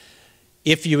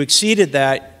 If you exceeded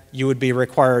that, you would be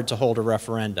required to hold a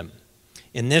referendum.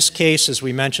 In this case, as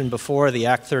we mentioned before, the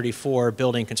Act 34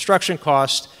 building construction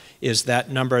cost is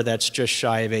that number that's just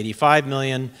shy of $85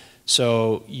 million,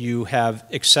 so you have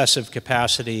excessive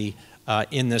capacity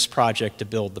in this project to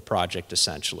build the project,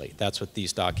 essentially. That's what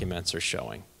these documents are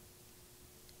showing.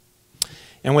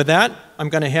 And with that, I'm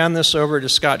going to hand this over to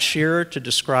Scott Shearer to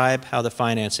describe how the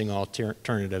financing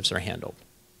alternatives are handled.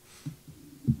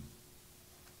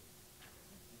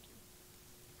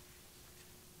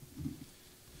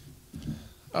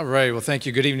 All right, well, thank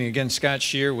you. Good evening again. Scott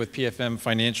Shearer with PFM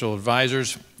Financial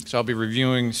Advisors. So I'll be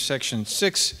reviewing Section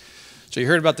 6. So you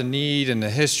heard about the need and the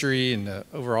history and the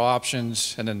overall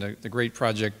options and then the great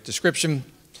project description.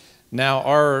 Now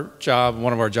our job,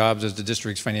 one of our jobs as the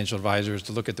district's financial advisor is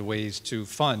to look at the ways to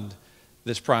fund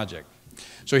this project.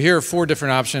 So here are 4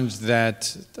 different options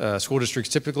that school districts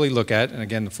typically look at, and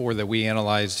again, the 4 that we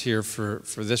analyzed here for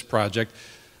this project.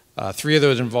 3 of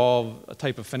those involve a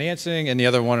type of financing, and the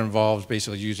other one involves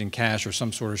basically using cash or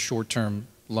some sort of short-term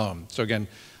loan. So again,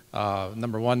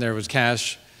 number 1 there was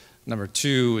cash. Number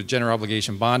 2, a general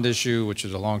obligation bond issue, which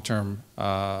is a long-term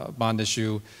bond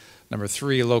issue. Number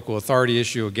 3, a local authority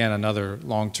issue, again, another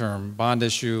long-term bond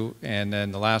issue. And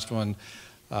then the last one,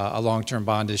 a long-term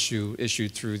bond issue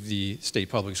issued through the State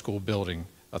Public School Building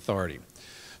Authority.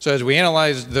 So as we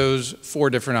analyzed those 4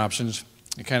 different options,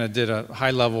 we kind of did a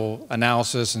high-level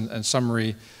analysis and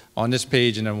summary on this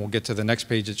page, and then we'll get to the next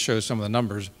page that shows some of the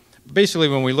numbers. Basically,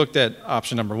 when we looked at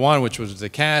option number 1, which was the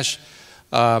cash,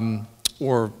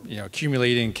 or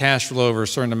accumulating cash flow over a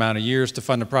certain amount of years to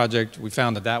fund a project. We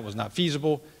found that that was not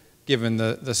feasible given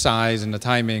the size and the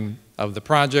timing of the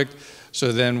project.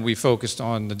 So then we focused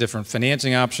on the different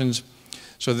financing options.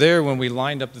 So there, when we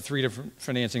lined up the three different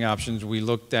financing options, we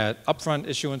looked at upfront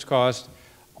issuance cost,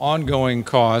 ongoing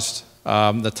cost,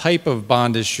 the type of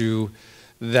bond issue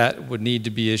that would need to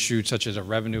be issued, such as a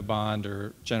revenue bond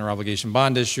or general obligation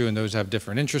bond issue, and those have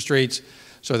different interest rates.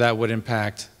 So that would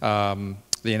impact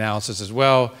the analysis as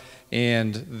well,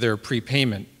 and their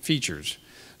prepayment features.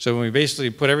 So when we basically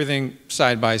put everything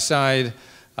side by side,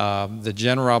 the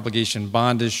general obligation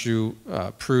bond issue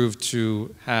proved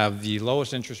to have the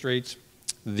lowest interest rates,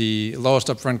 the lowest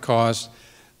upfront cost,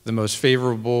 the most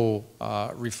favorable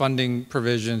refunding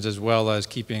provisions, as well as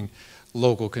keeping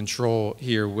local control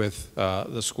here with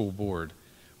the school board.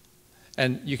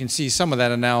 And you can see some of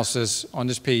that analysis on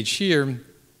this page here,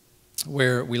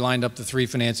 where we lined up the three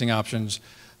financing options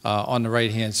on the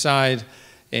right-hand side.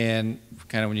 And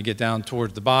kind of when you get down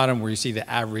towards the bottom where you see the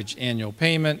average annual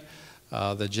payment,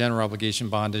 the general obligation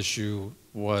bond issue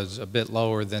was a bit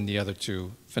lower than the other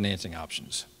two financing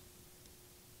options.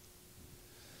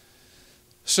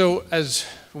 So as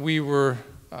we were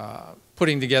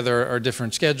putting together our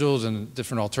different schedules and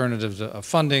different alternatives of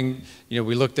funding,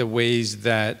 we looked at ways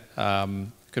that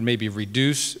could maybe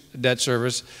reduce debt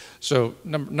service. So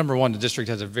number one, the district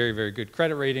has a very, very good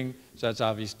credit rating. So that's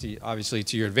obviously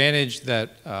to your advantage.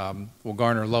 That will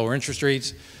garner lower interest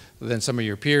rates than some of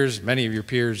your peers, many of your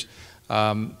peers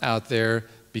out there.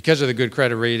 Because of the good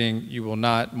credit rating, you will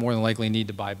not more than likely need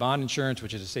to buy bond insurance,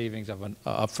 which is a savings of an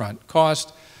upfront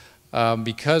cost.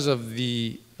 Because of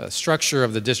the structure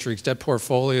of the district's debt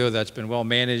portfolio that's been well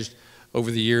managed over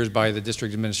the years by the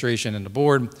district administration and the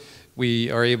board,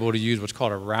 we are able to use what's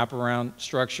called a wraparound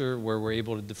structure, where we're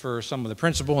able to defer some of the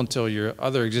principal until your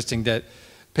other existing debt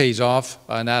pays off,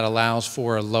 and that allows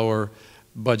for a lower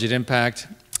budget impact.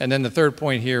 And then the third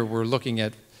point here, we're looking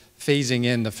at phasing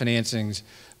in the financings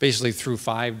basically through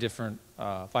five different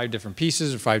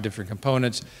pieces or five different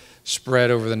components spread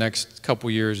over the next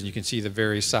couple years, and you can see the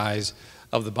various size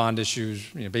of the bond issues.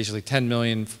 Basically $10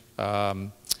 million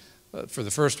for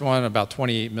the first one, about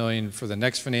 $28 million for the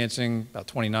next financing, about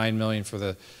 $29 million for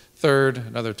the third,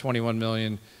 another $21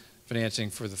 million financing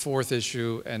for the fourth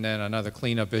issue, and then another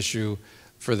cleanup issue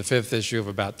for the fifth issue of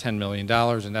about $10 million,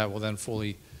 and that will then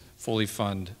fully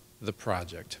fund the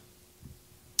project.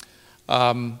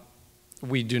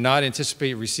 We do not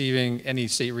anticipate receiving any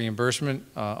state reimbursement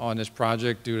on this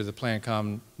project due to the Plan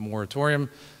Com moratorium,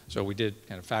 so we did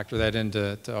kind of factor that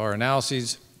into our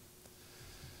analyses.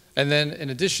 And then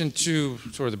in addition to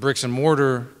sort of the bricks and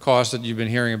mortar costs that you've been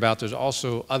hearing about, there's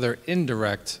also other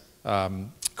indirect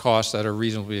costs that are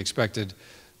reasonably expected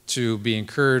to be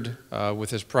incurred with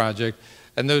this project.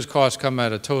 And those costs come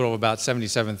at a total of about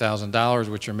 $77,000,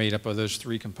 which are made up of those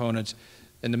three components.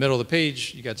 In the middle of the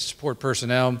page, you got support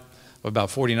personnel of about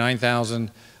 $49,000,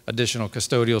 additional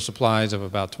custodial supplies of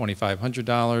about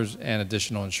 $2,500, and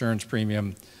additional insurance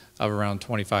premium of around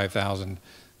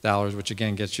 $25,000, which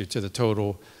again gets you to the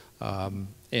total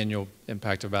annual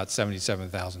impact of about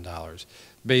 $77,000.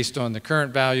 Based on the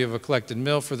current value of a collected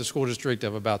mill for the school district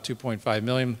of about $2.5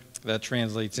 million, that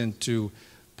translates into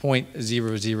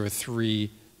 0.003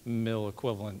 mill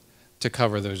equivalent to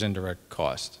cover those indirect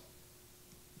costs.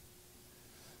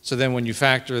 So then when you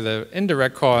factor the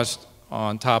indirect cost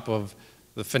on top of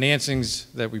the financings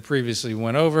that we previously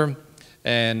went over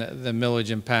and the millage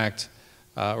impact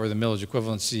or the millage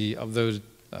equivalency of those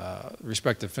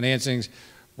respective financings,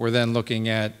 we're then looking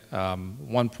at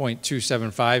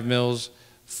 1.275 mils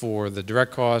for the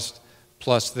direct cost,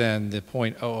 plus then the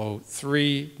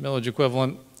 0.003 millage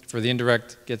equivalent for the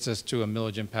indirect gets us to a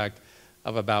millage impact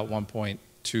of about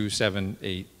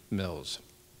 1.278 mils.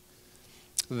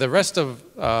 The rest of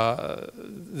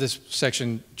this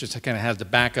section just kind of has the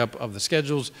backup of the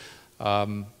schedules.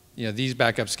 These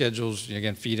backup schedules,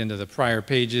 again, feed into the prior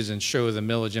pages and show the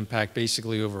millage impact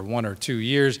basically over 1 or 2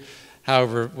 years.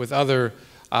 However, with other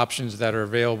options that are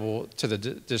available to the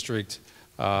district,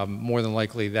 more than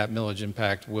likely that millage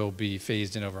impact will be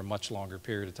phased in over a much longer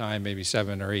period of time, maybe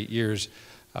 7 or 8 years,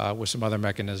 with some other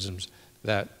mechanisms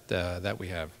that we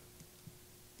have.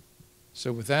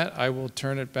 So with that, I will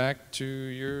turn it back to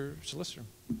your solicitor.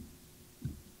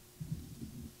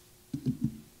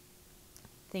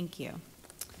 Thank you.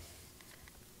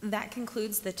 That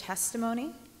concludes the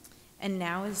testimony, and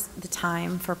now is the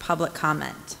time for public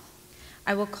comment.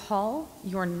 I will call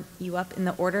you up in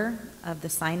the order of the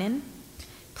sign-in.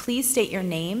 Please state your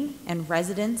name and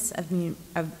residence and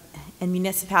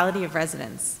municipality of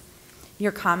residence.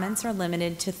 Your comments are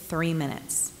limited to 3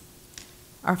 minutes.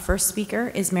 Our first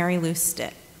speaker is Mary Lou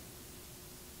Stitt.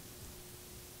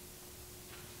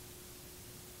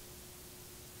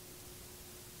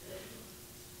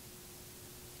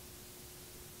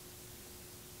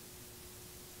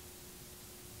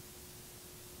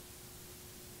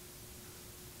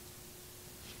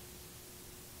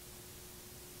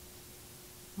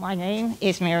 My name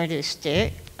is Mary Lou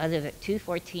Stitt. I live at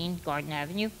 214 Garden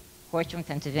Avenue, Horsham,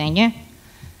 Pennsylvania.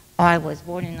 I was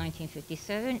born in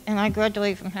 1957, and I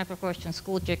graduated from Hatboro-Horsham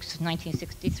School District from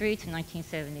 1963 to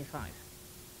 1975.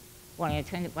 When I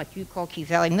attended what you call Key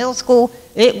Valley Middle School,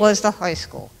 it was the high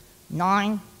school,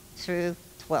 9 through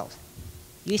 12.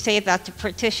 You say about the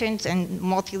partitions and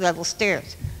multi-level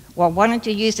stairs. Well, why don't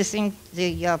you use this thing,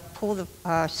 pull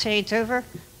the shades over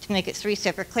to make it 3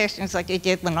 separate classrooms like they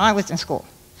did when I was in school?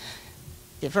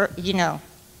 You know,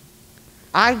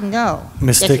 I know.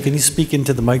 Ms. Stitt, can you speak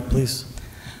into the mic, please?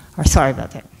 Oh, sorry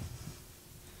about that.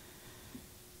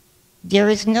 There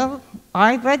is no,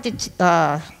 I read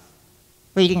the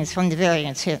readings from the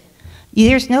variance here.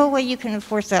 There's no way you can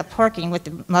enforce that parking with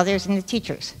the mothers and the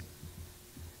teachers.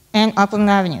 And Upland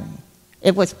Avenue.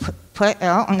 It was put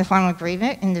out on the final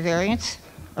agreement in the variance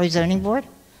or zoning board.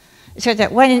 It said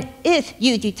that when and if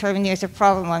you determine there's a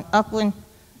problem on Upland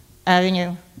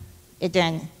Avenue,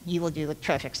 then you will do a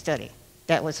traffic study.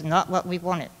 That was not what we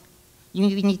wanted. You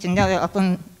need to know that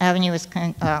Upland Avenue is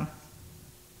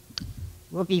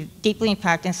will be deeply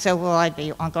impacted, and so will I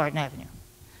be on Garden Avenue.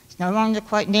 It's no longer the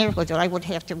quiet neighborhood that I would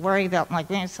have to worry about my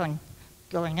grandson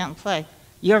going out and play.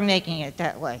 You're making it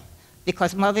that way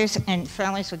because mothers and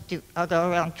families would go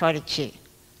around and try to cheat.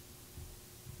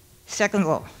 Second of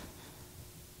all,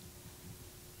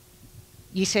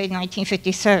 you say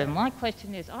 1957. My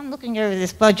question is, I'm looking over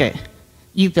this budget.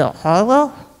 You built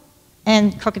Hollowell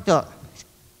and Crooked Bill.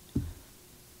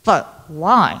 But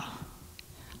why?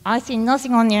 I see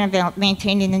nothing on there about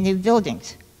maintaining the new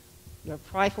buildings. You're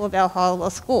prideful about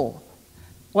Hollowell School.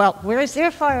 Well, where is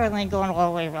their fire lane going all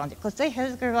the way around it? Because they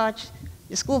have the garage,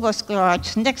 the school bus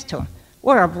garage next to them.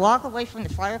 We're a block away from the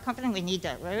fire company. We need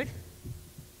that road.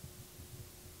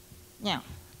 Now,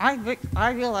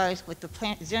 I realize with the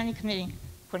zoning committee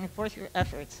putting forth your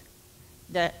efforts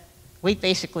that we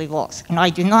basically lost. And I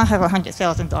do not have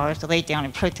 $100,000 to lay down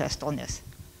and protest on this.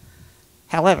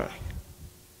 However,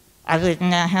 I've lived in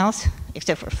that house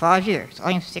except for 5 years.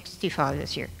 I am 65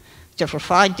 this year. So for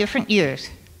 5 different years,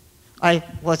 I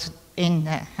was in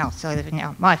that house I live in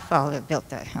now. My father built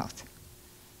that house.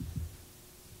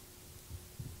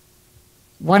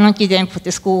 Why don't you then put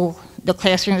the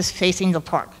classrooms facing the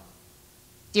park?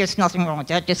 There's nothing wrong with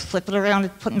that. Just flip it around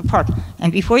and put it in the park.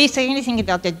 And before you say anything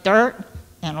about the dirt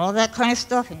and all that kind of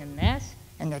stuff and the mess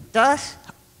and the dust,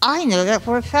 I know that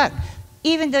for a fact.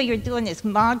 Even though you're doing this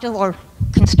modular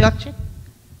construction,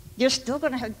 you're still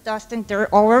going to have dust and dirt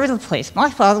all over the place. My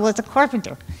father was a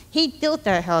carpenter. He built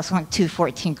that house on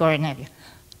 214 Garden Avenue.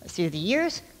 Through the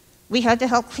years, we had to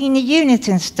help clean the units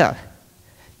and stuff.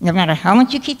 No matter how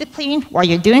much you keep it clean while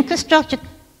you're doing construction,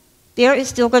 there is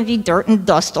still going to be dirt and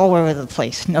dust all over the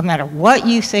place, no matter what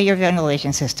you say your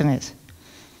ventilation system is.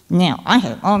 Now, I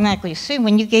have automatically assumed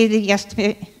when you gave the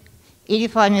estimate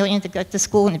 $85 million to get to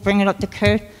school and to bring it up to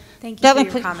code. Thank you for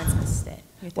your comments, Ms.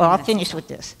 Stitt. Well, I'll finish with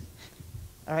this.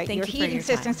 All right, Thank your you for heating your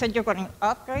system time. said you're going to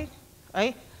upgrade,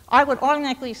 right? I would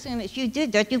automatically assume if you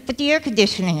did that, you put the air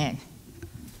conditioning in.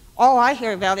 All I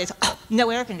hear about is no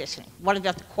air conditioning. What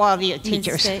about the quality of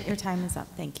teachers? Ms. Stitt, your time is up.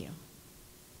 Thank you.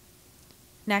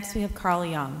 Next, we have Carl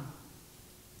Young.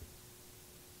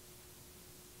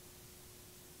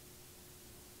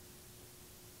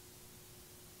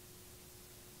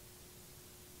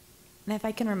 And if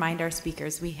I can remind our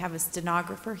speakers, we have a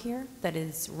stenographer here that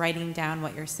is writing down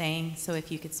what you're saying, so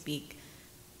if you could speak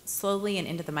slowly and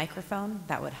into the microphone,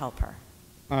 that would help her.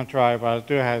 I'll try, but I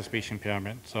do have speech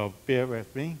impairment, so bear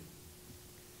with me.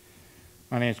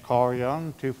 My name is Carl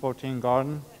Young, 214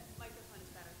 Garden.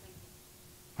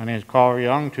 My name is Carl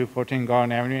Young, 214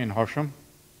 Garden Avenue in Horsham.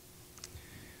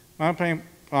 My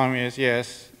problem is,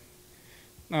 yes,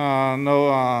 I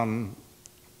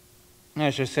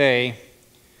should say,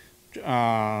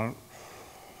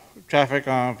 traffic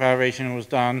variation was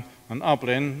done on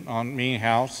Upland, on Mean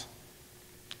House,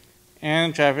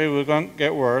 and traffic was going to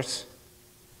get worse.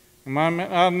 And my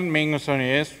main concern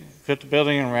is flip the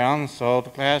building around so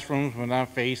the classrooms will not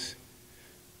face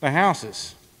the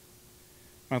houses.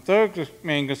 My third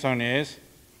main concern is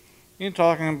you're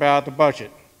talking about the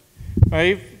budget.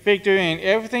 By figuring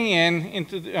everything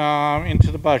into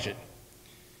the budget,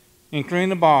 including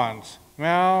the bonds.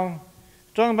 Well,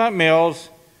 talking about mills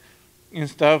and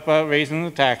stuff about raising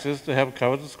the taxes to help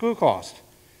cover the school cost.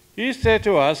 You said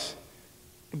to us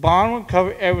the bond would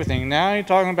cover everything. Now you're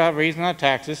talking about raising our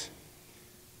taxes,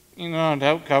 to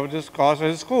help cover this cost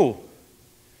of the school.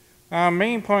 Now, I'm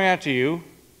making point out to you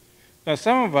that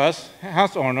some of us,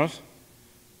 house owners,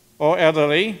 or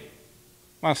elderly,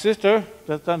 my sister,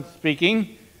 that's done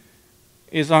speaking,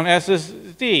 is on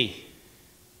HHSD,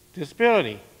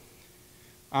 disability.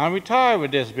 I'm retired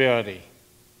with disability.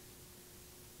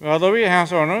 Although we're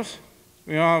house owners,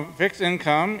 we are fixed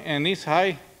income, and these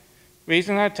high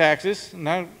raising our taxes,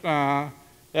 not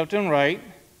left and right,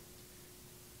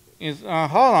 is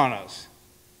hard on us.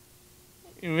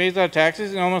 You raise our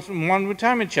taxes in almost one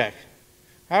retirement check.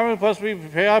 How are we supposed to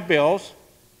pay our bills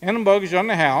and the mortgage on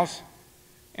the house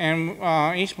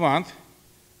and each month,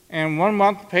 and 1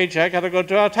 month paycheck had to go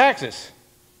to our taxes,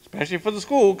 especially for the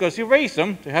school, because you raised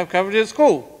them to have covered the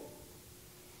school.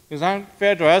 It's not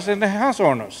fair to us and the house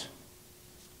owners.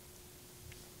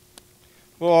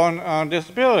 For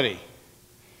disability,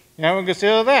 you have to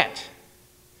consider that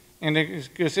in the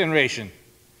consideration,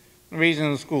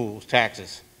 raising the school's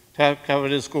taxes to help cover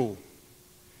the school.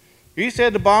 You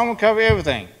said the bond will cover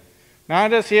everything. Now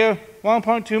that's here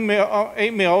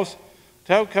 1.8 mils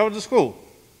to help cover the school.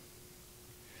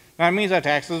 That means our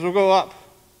taxes will go up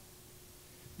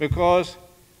because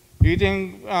you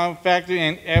didn't factor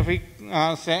in every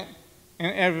cent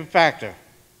and every factor.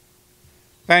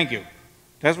 Thank you.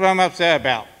 That's what I'm upset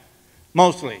about,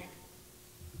 mostly.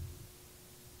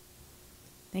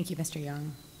 Thank you, Mr.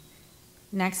 Young.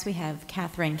 Next, we have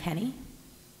Catherine Kenny.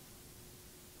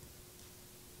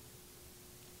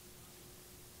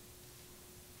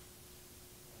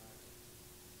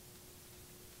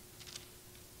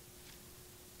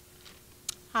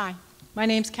 Hi, my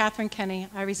name's Catherine Kenny.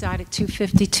 I reside at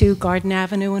 252 Garden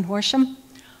Avenue in Horsham.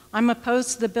 I'm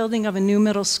opposed to the building of a new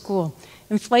middle school.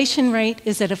 Inflation rate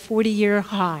is at a 40-year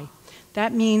high.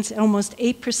 That means almost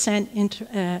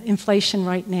 8% inflation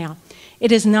right now.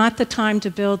 It is not the time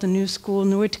to build a new school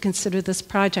nor to consider this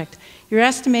project. Your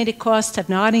estimated costs have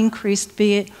not increased,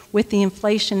 be it with the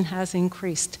inflation has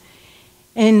increased.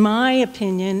 In my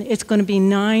opinion, it's going to be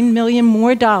 $9 million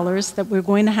more that we're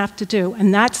going to have to do,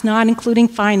 and that's not including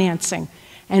financing.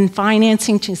 And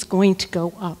financing is going to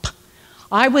go up.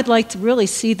 I would like to really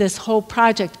see this whole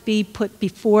project be put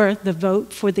before the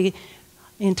vote for the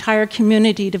entire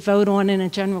community to vote on in a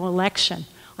general election.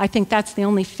 I think that's the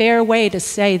only fair way to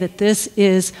say that this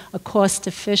is a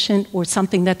cost-efficient or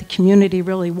something that the community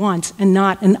really wants, and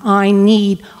not an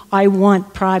I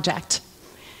want project.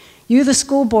 You, the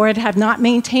school board, have not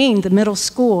maintained the middle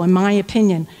school, in my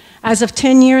opinion. As of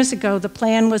 10 years ago, the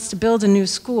plan was to build a new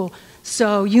school,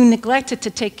 so you neglected to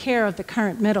take care of the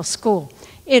current middle school.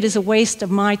 It is a waste of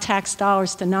my tax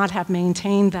dollars to not have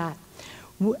maintained that.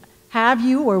 Have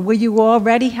you or will you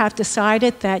already have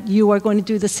decided that you are going to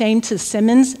do the same to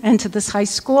Simmons and to this high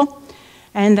school,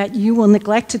 and that you will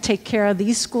neglect to take care of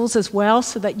these schools as well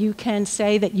so that you can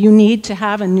say that you need to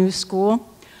have a new school?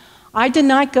 I did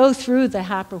not go through the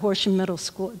Hatboro-Horsham Middle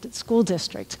School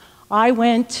District. I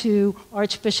went to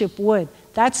Archbishop Wood.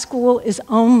 That school is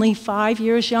only 5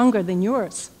 years younger than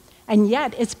yours, and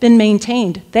yet it's been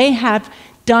maintained. They have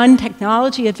done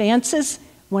technology advances.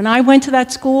 When I went to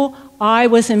that school, I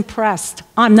was impressed.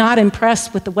 I'm not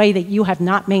impressed with the way that you have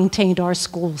not maintained our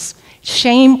schools.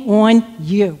 Shame on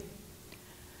you.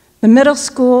 The middle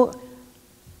school,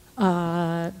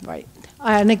 right.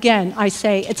 And again, I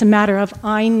say it's a matter of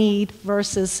I need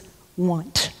versus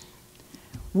want.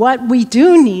 What we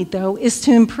do need, though, is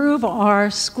to improve our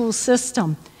school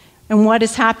system and what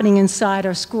is happening inside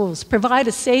our schools. Provide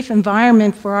a safe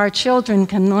environment for our children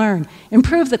can learn.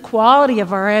 Improve the quality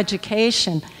of our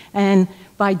education. And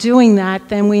by doing that,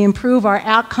 then we improve our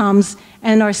outcomes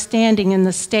and our standing in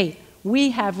the state.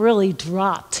 We have really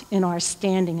dropped in our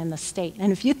standing in the state.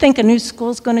 And if you think a new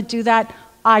school is going to do that,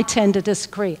 I tend to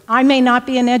disagree. I may not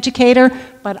be an educator,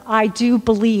 but I do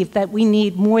believe that we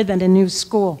need more than a new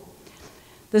school.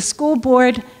 The school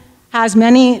board has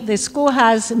the school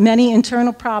has many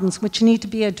internal problems which need to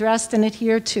be addressed and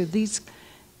adhered to. These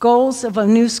goals of a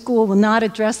new school will not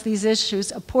address these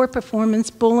issues of poor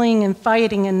performance, bullying, and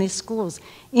fighting in these schools.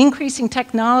 Increasing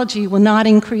technology will not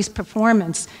increase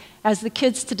performance. As the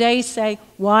kids today say,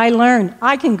 why learn?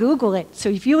 I can Google it. So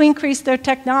if you increase their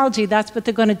technology, that's what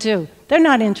they're going to do. They're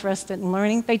not interested in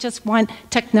learning. They just want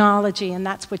technology, and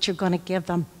that's what you're going to give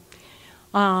them.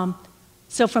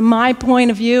 So from my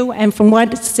point of view, and from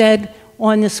what it said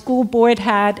on the school board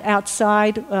had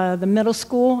outside the middle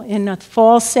school in the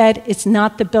fall said, it's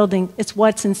not the building, it's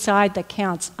what's inside that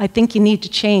counts. I think you need to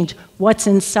change what's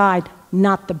inside,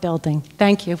 not the building.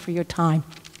 Thank you for your time.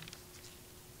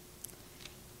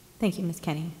 Thank you, Ms.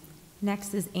 Kenny.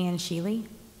 Next is Ann Sheely.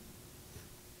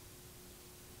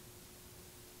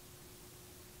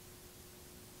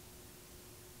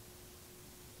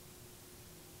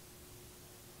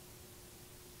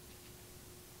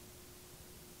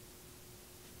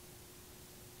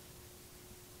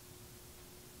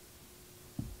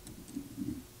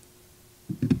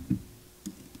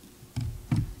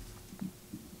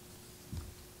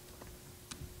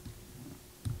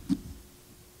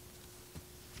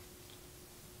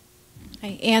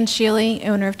 Hi, Ann Shealy,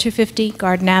 owner of 250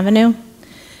 Garden Avenue.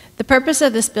 The purpose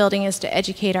of this building is to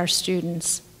educate our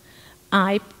students.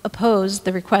 I oppose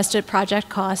the requested project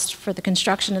cost for the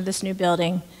construction of this new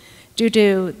building due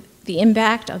to the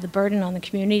impact of the burden on the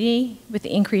community with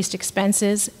the increased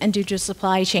expenses and due to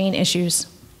supply chain issues.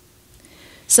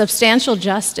 Substantial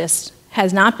justice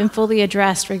has not been fully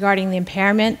addressed regarding the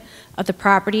impairment of the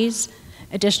properties.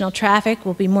 Additional traffic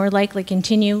will be more likely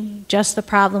continue. Just the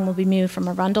problem will be moved from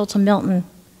Arundel to Milton,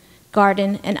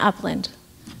 Garden, and Upland.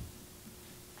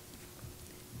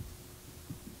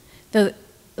 The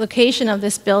location of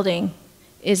this building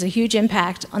is a huge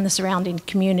impact on the surrounding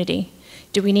community.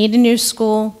 Do we need a new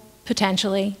school?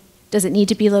 Potentially. Does it need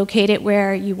to be located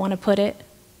where you want to put it?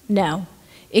 No.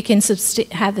 It can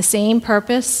have the same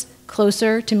purpose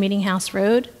closer to Meeting House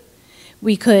Road.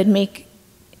 We could make,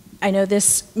 I know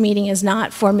this meeting is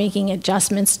not for making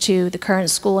adjustments to the current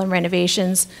school and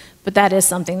renovations, but that is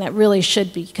something that really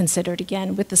should be considered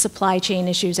again with the supply chain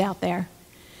issues out there.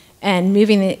 And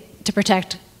moving it to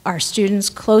protect our students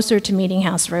closer to Meeting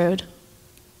House Road.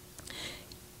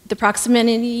 The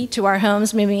proximity to our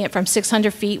homes, moving it from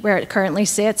 600 feet where it currently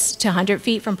sits to 100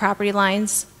 feet from property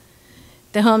lines.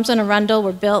 The homes on Arundel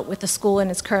were built with the school in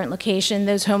its current location.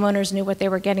 Those homeowners knew what they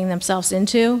were getting themselves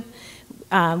into.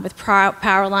 With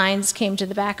power lines came to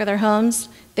the back of their homes,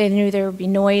 they knew there would be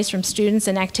noise from students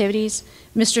and activities.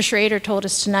 Mr. Schrader told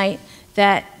us tonight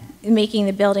that making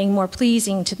the building more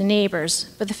pleasing to the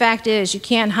neighbors. But the fact is, you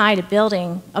can't hide a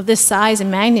building of this size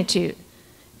and magnitude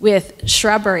with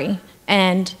shrubbery.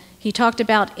 And he talked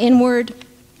about inward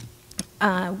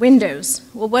windows.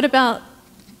 Well, what about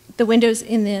the windows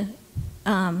in the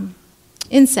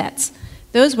insets?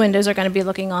 Those windows are going to be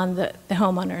looking on the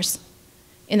homeowners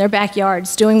in their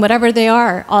backyards, doing whatever they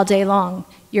are all day long.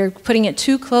 You're putting it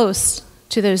too close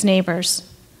to those neighbors.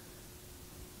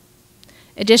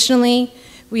 Additionally,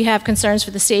 we have concerns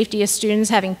for the safety of students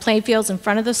having playfields in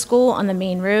front of the school on the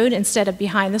main road instead of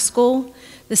behind the school.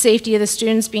 The safety of the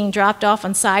students being dropped off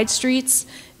on side streets,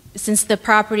 since the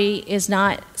property is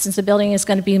not, since the building is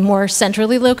going to be more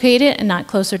centrally located and not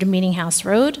closer to Meeting House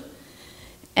Road.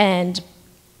 And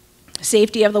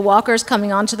safety of the walkers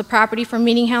coming onto the property from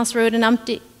Meeting House Road and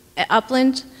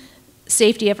Upland.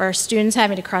 Safety of our students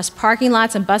having to cross parking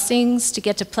lots and busings to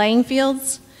get to playing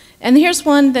fields. And here's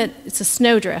one that it's a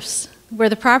snowdrifts. Where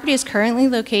the property is currently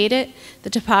located,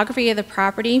 the topography of the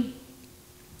property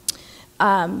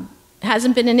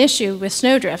hasn't been an issue with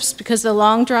snowdrifts because the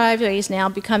long driveway is now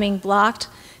becoming blocked.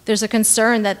 There's a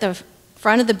concern that the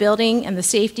front of the building and the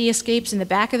safety escapes in the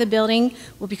back of the building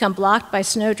will become blocked by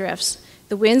snowdrifts.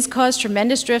 The winds cause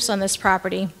tremendous drifts on this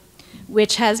property,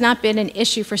 which has not been an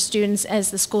issue for students as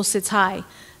the school sits high.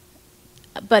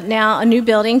 But now a new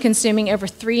building consuming over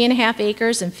 3.5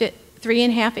 acres and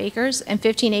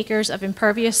 15 acres of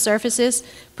impervious surfaces,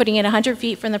 putting it 100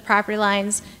 feet from the property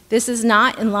lines. This is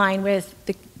not in line with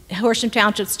the Horsham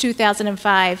Township's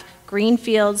 2005 Green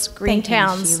Fields, Green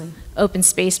Towns Open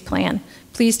Space Plan.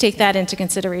 Please take that into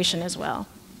consideration as well.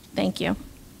 Thank you.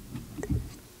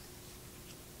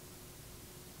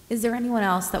 Is there anyone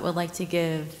else that would like to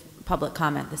give public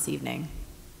comment this evening?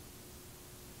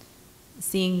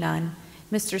 Seeing none.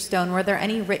 Mr. Stone, were there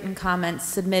any written comments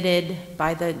submitted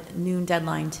by the noon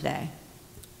deadline today?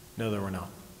 No, there were not.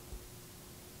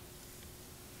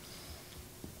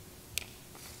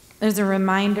 There's a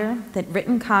reminder that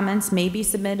written comments may be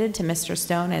submitted to Mr.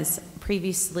 Stone as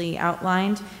previously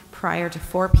outlined prior to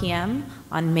 4 p.m.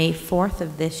 on May 4th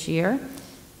of this year.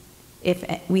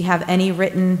 If we have any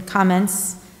written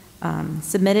comments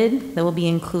submitted, that will be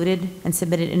included and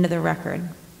submitted into the record.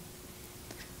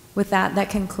 With that, that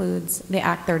concludes the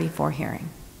Act 34 hearing.